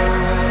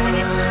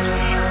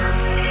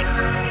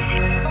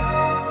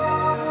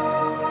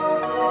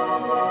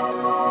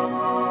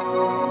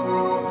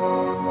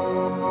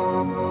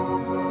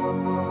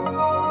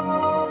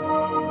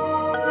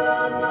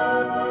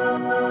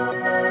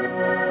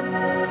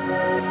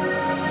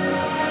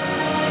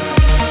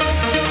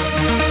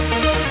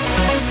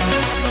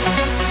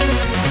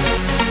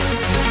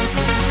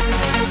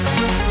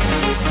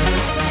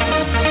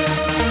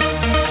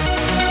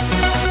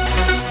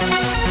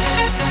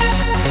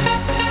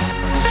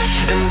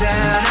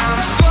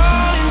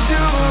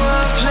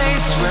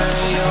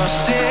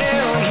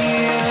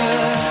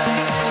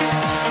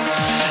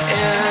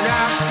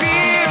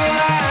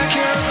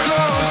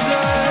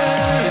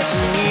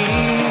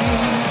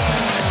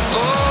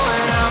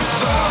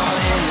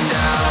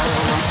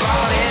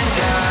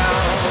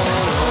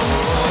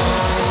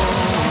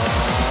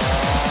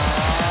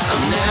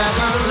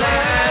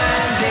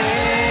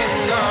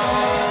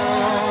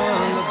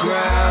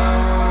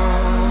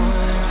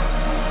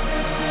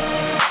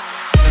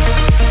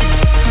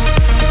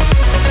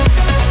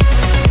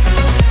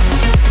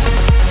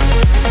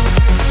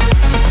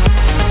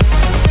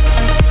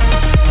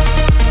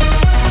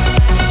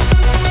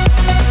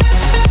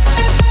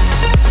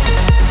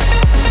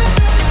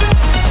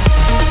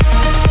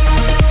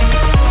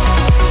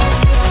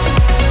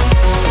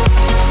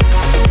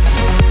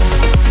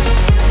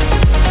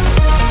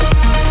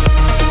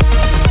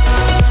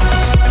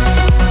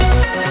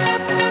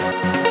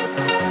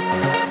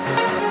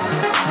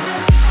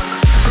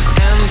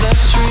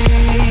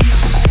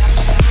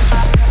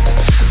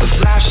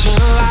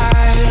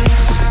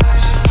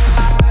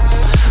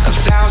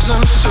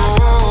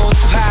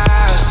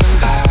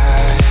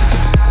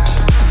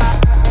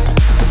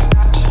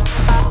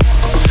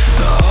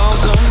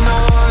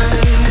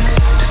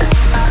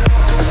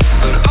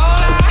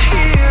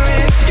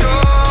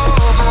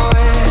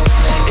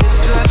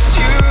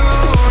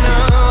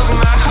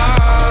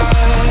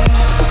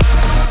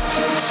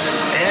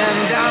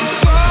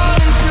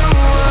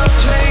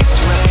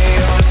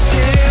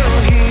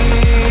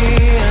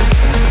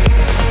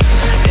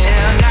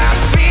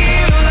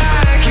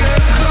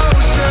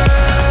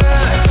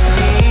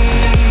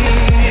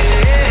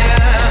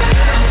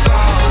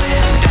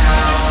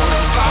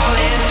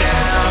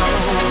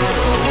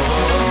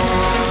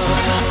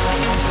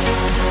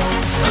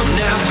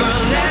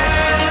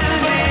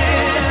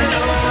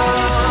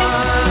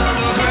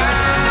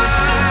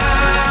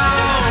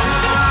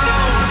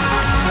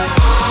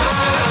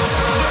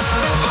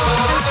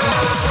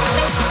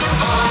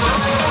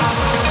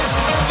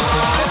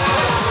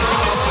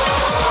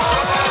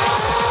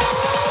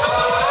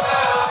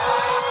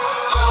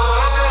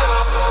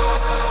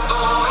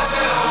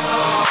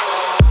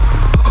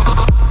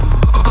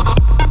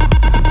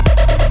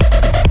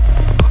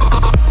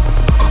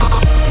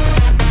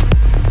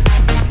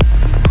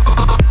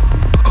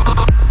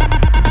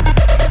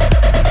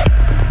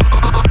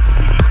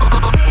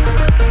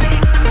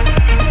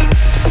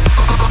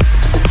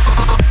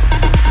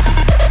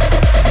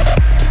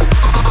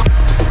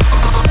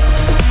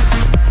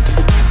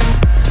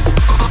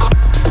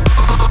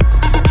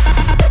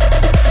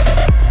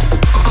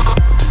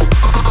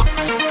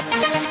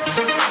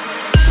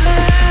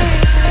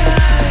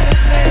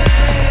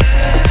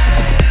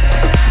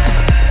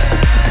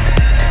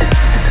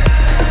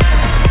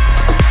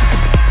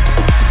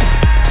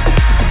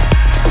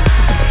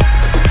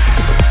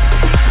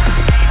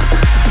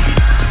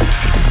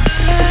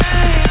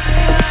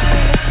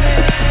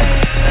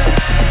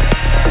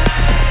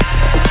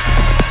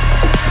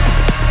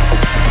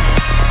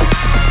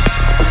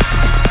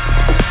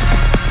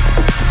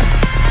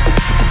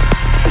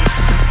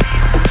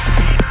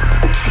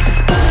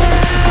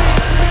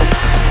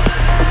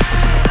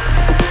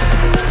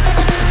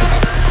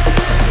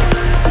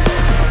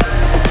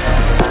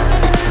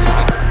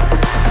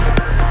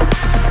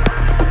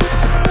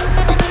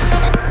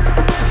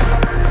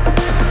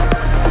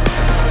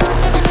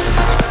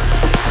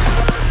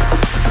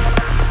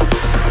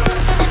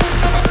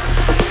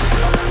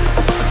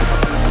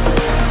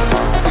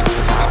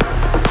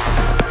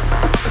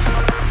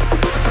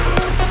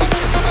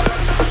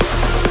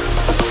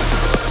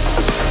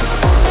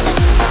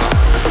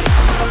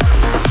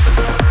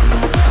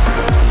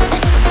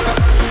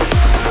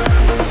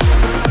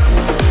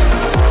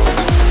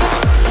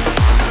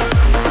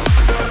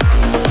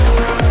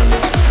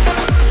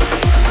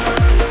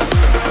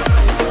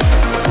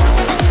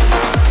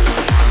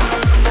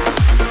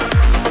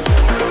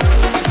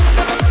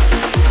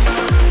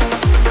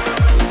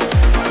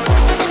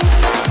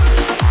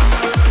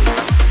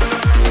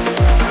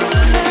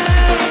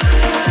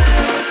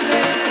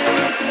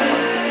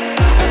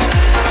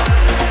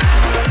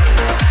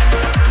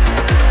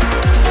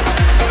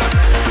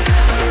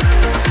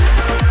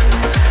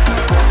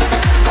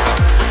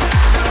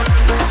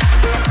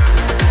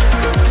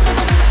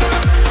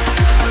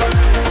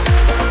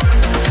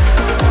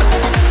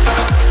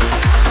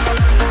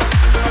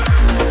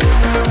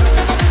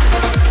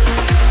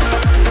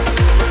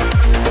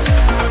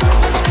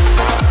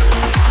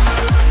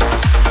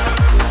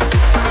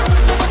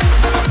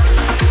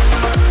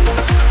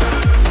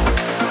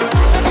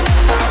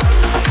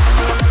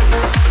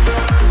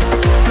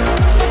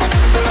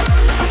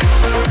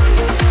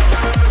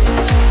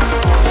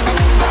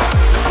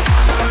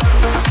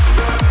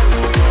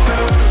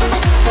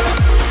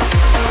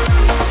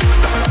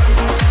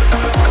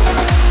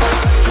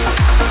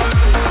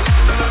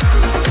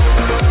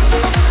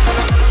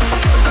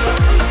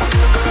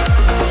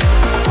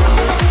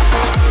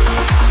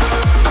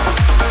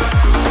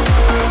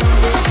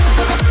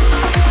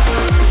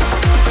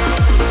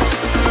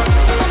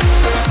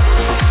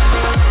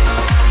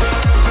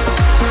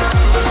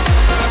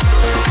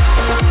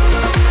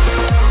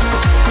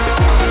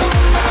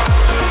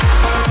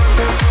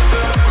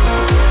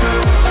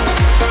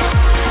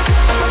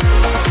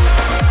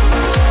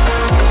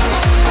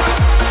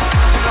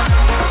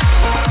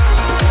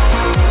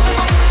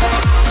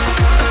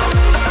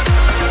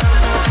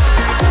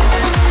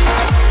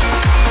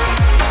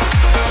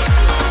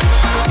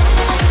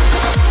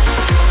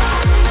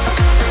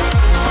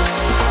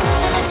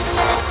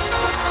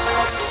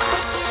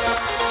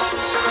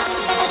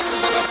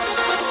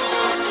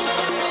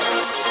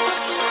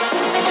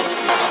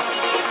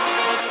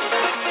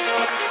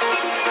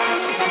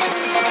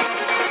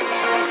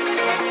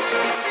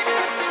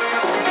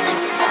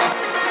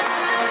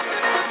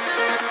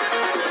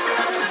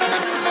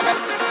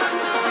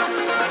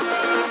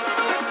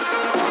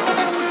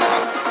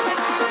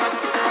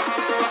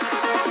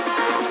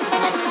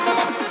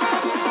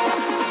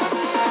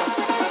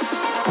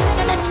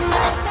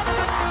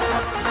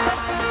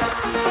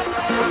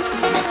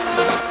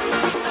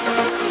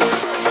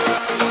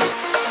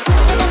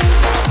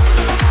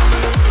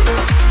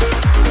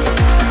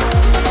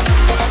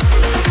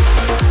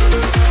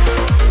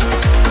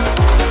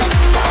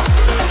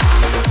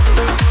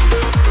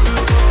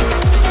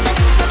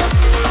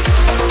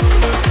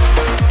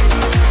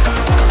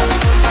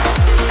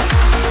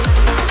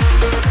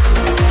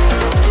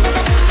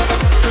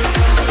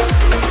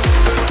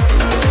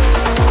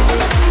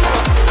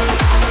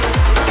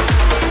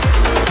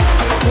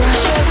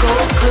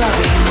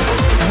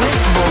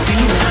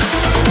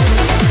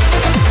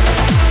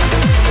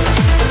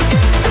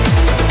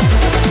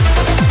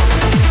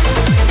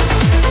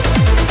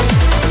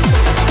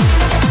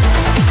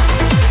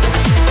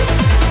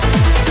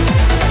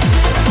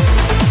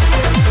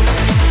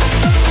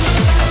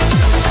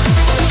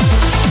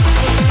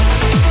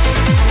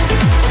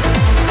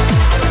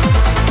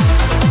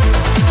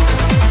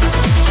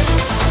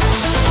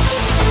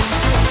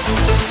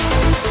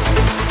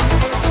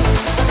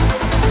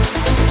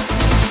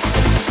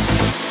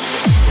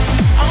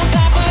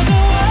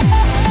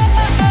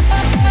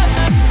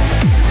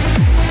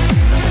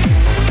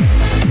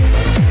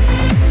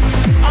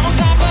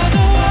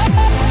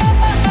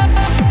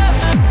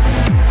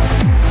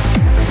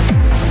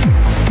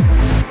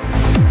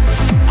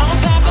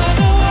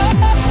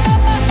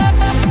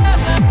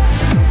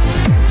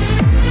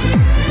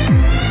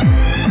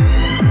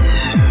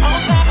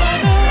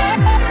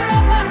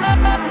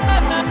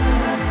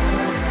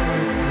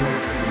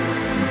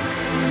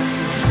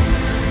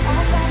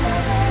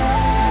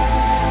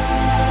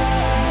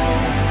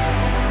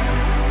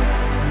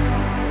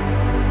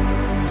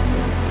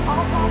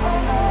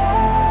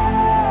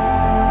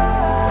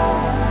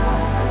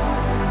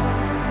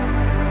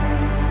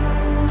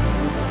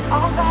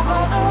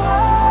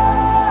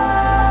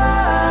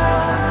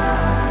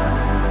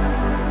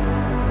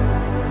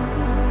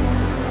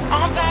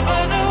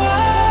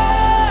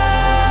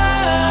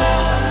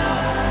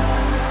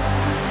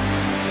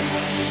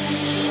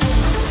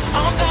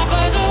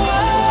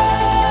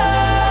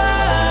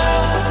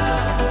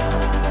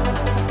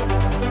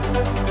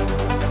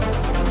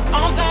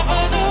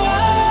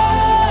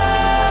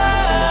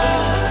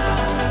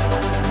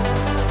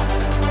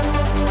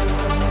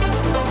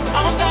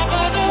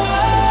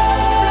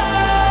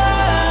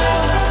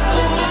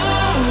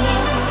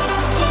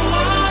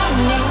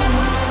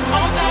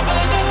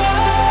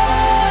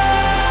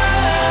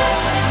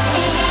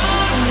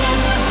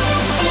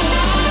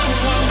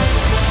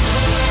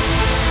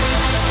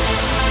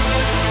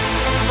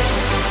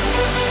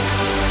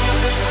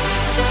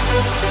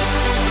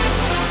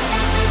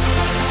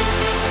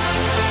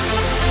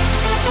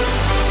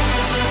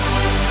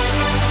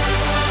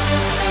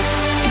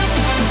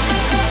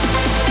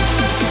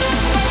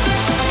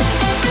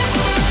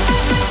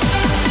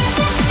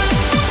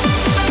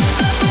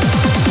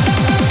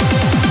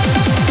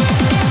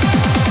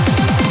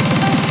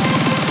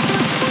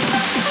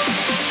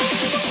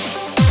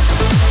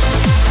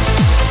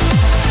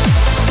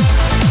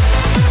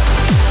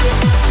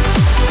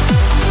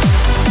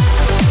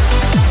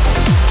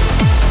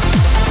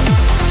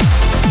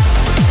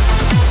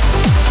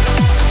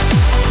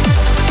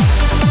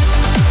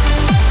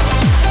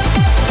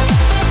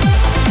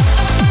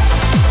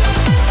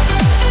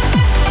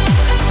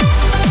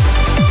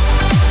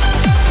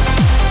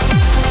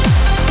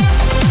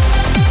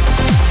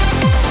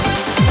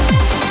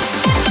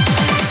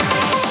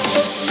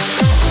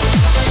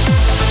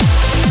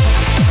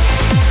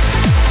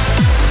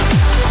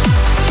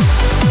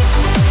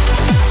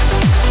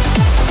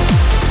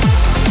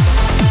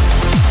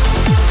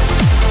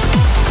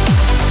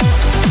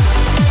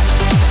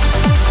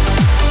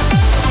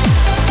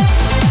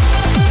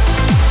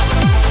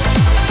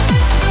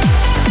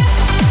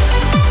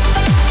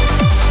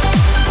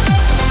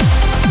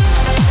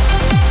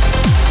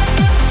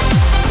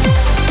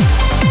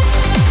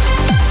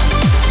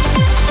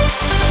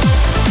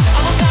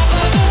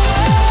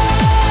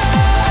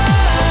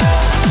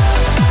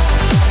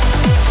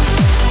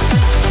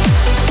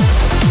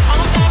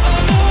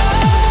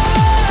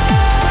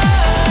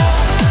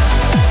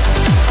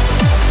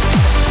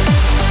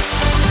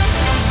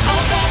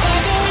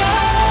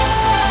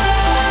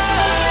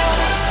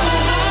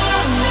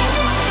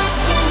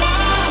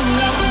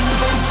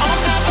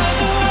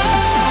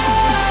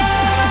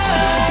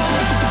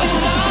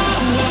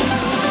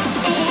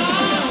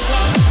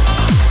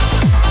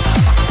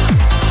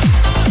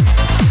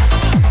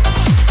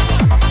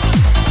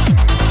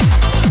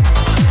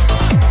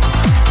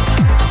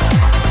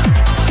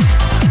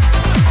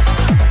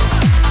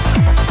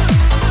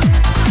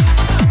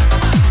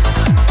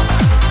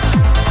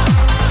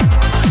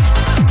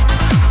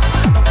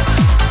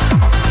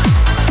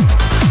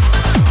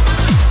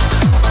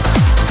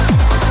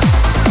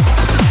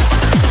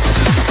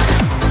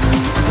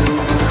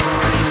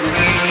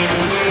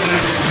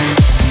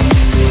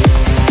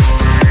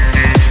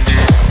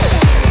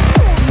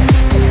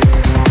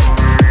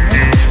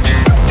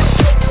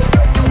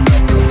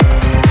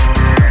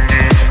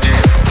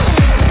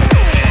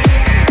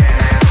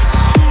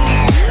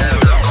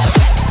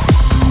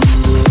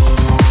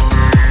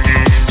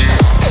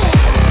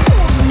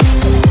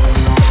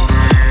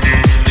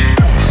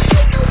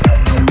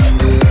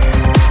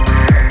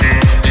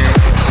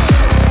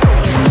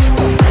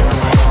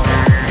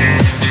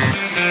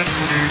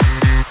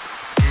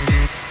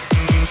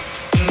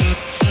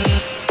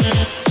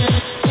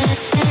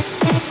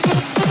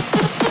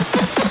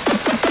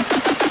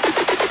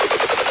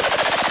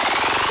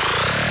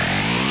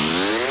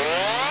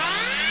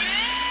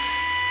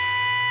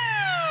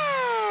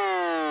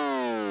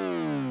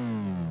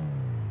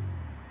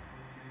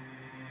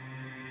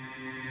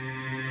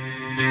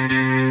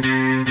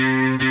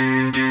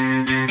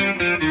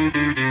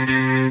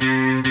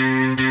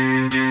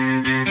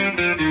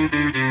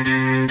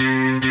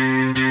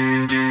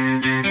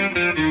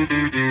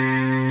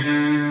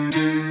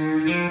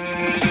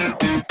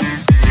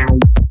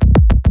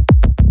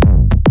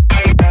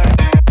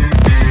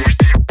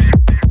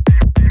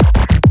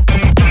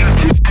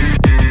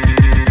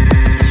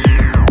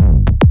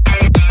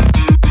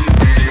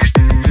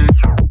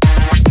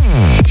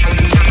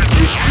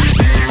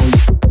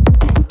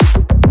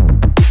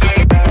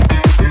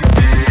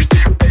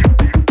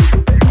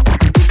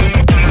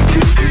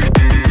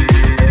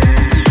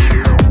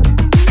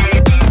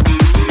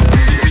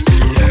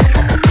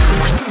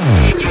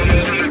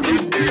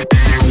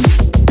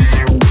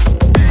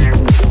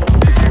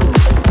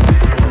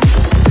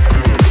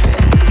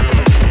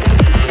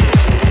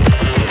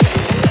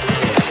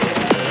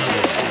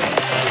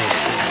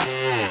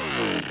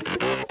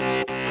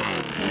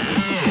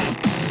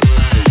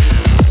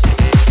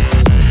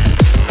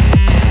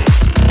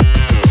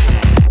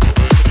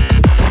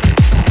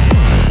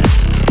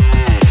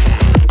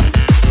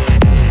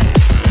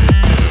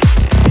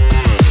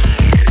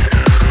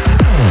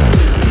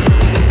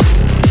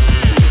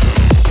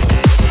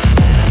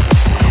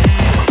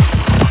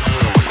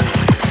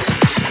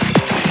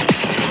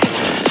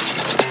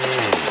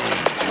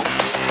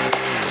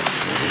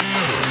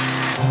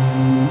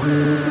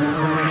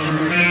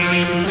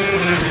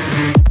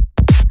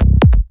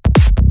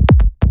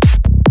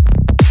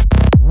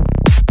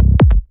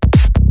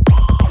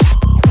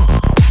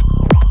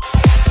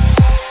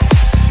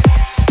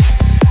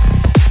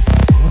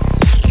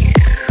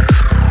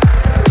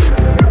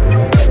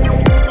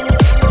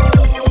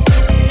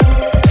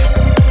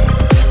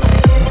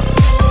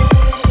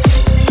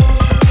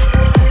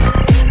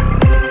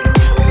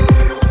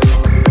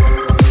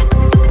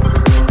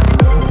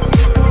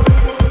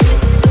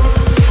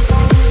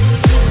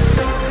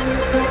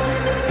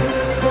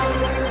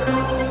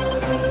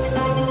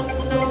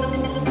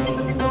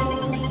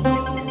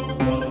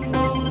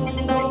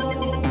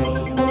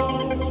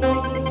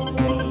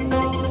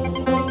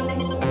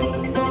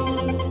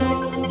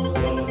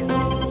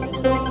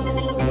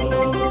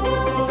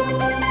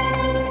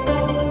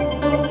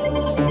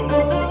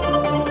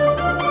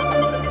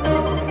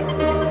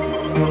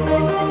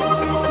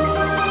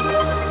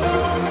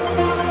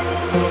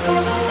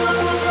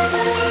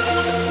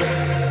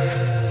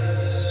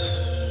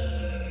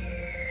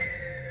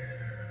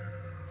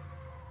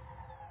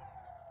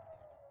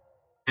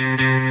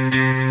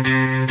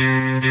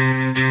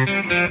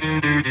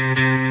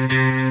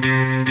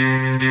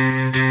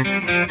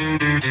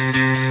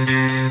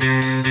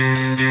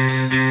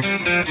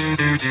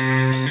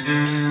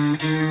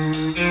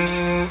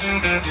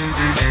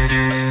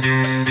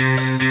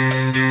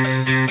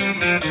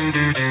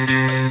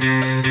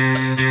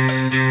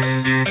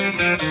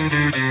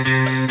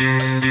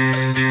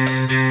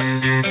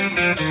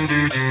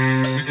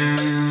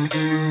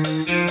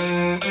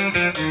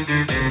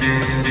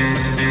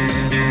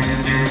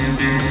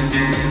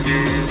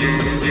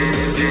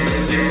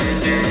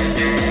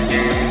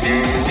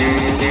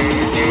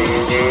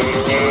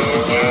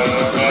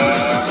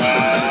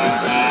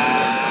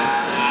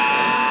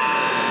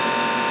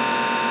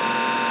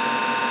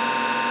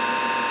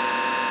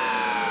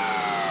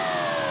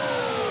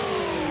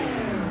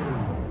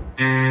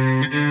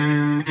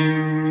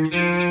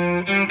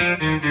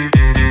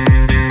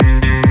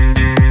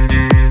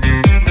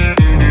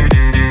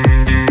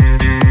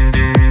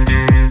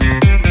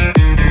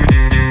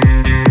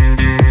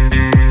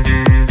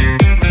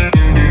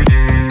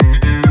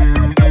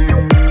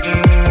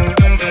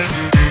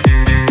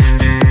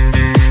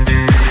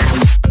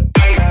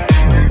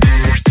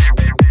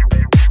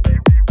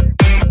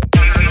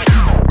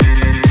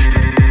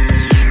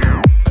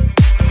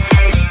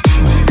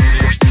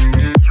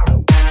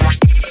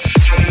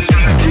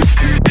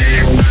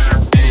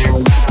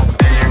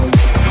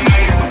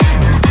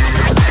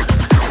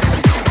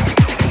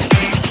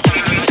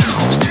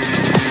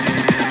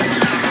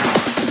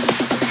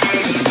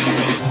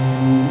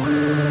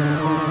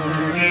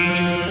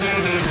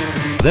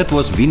 That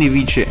was Vini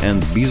Vici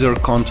and Bizarre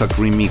Contact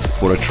remix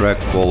for a track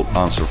called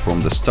Answer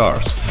from the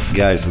Stars.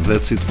 Guys,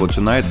 that's it for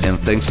tonight, and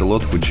thanks a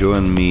lot for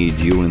joining me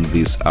during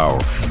this hour.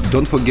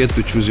 Don't forget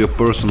to choose your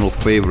personal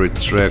favorite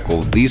track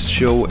of this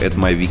show at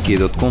my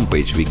vk.com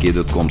page,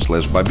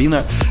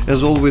 vk.com/Bobina.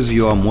 As always,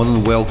 you are more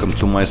than welcome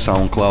to my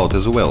SoundCloud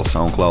as well,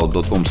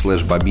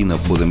 soundcloud.com/Bobina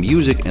for the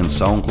music and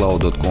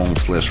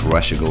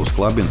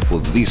soundcloud.com/RussiaGoesClubbing for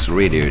this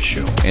radio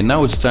show. And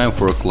now it's time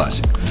for a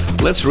classic.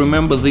 Let's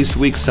remember this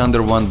week's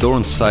Sander Van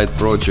Doorn's side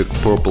project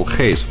Purple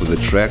Haze with a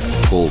track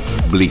called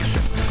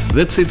Blixen.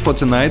 That's it for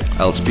tonight.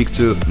 I'll speak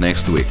to you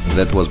next week.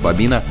 That was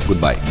Bobina.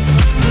 Goodbye.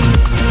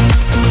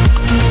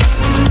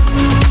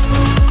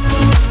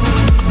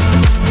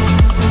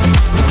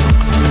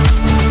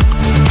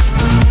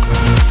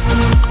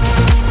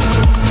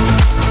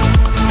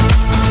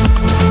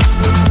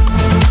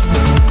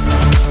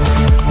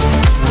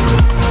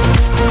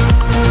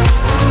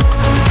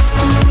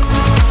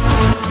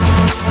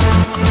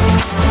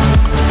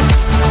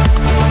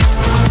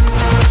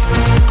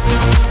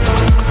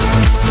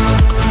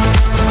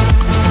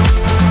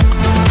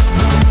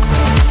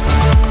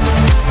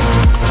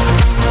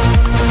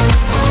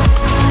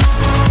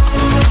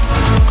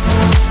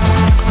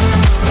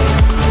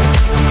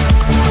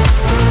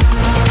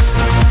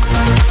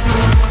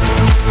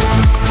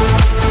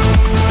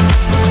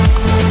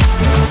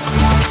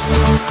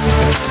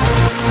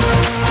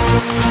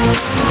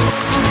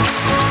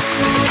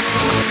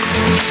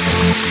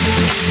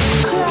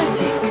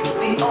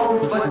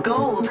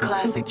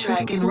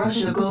 Track in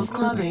Russia Goes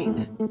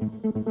Clubbing.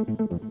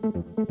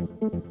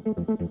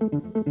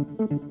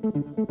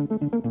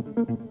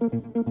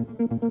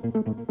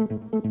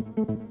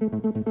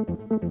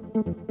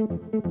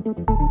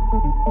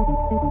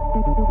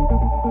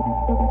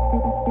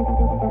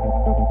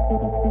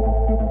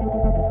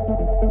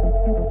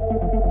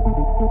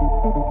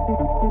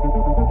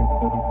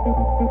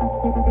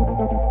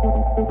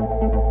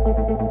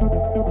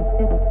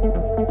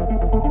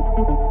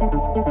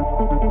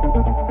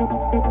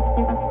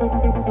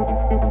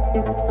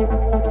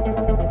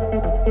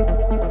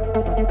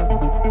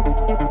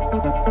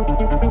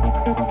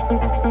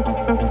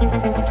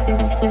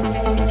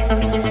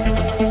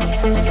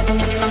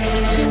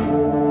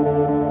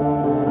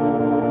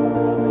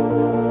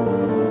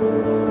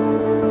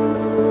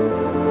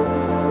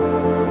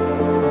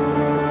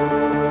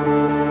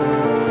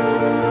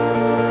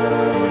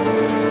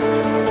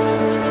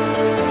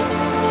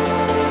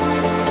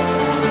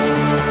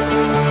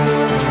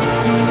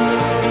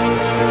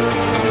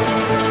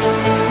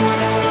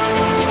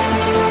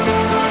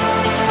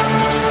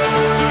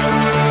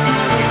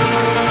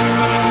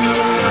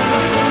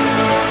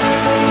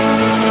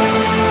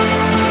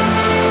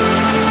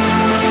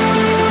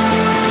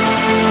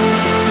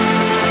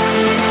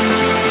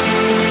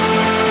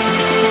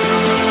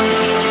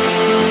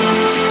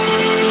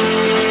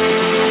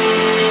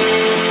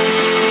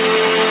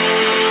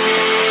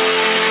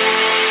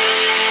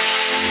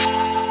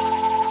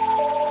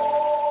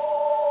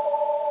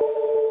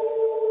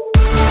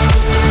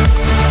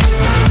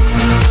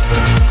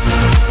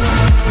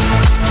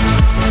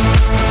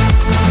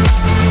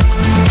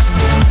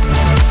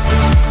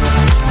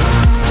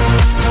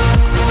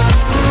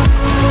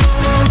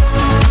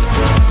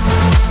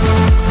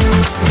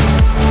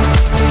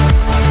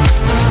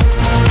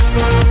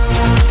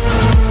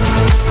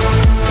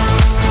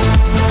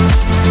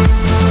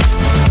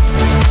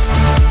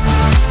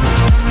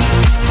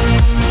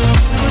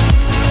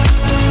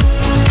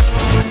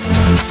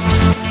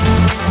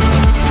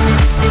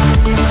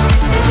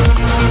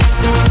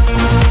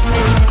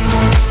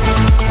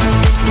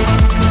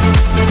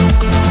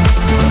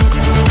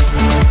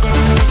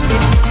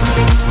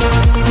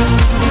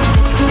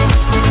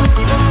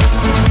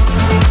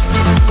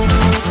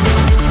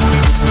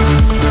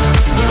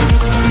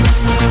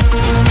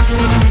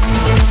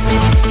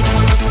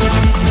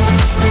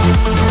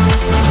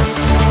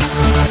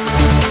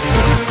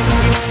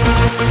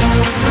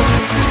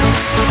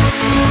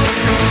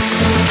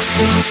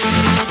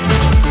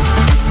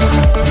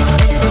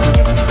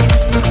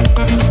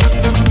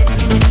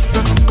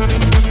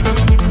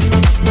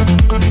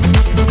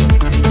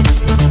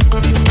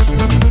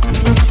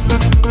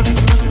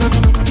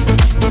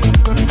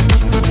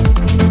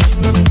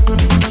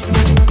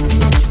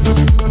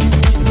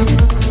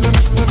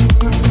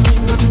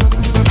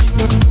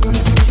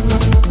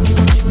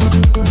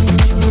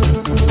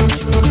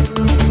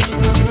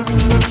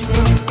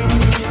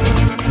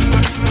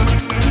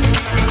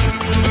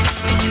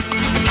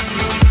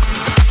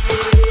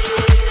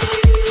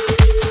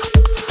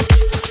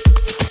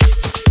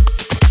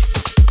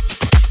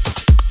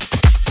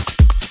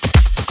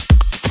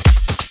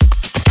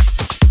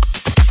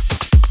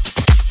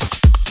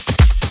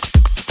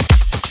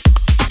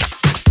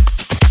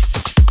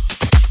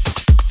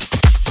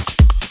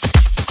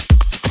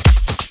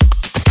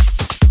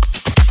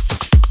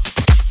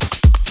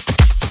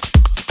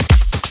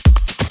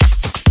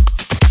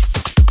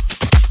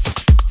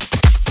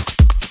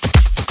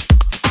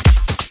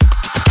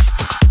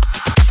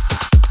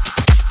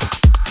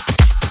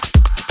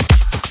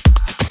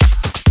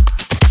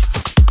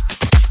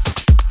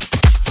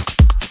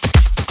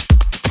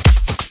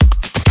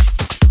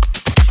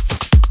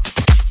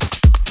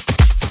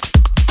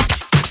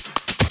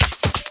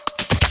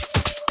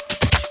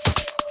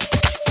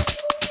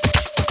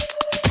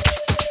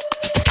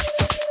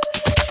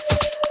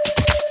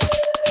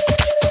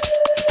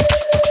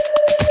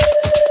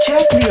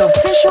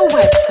 official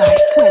website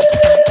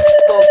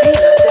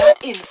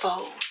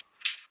bobina.info.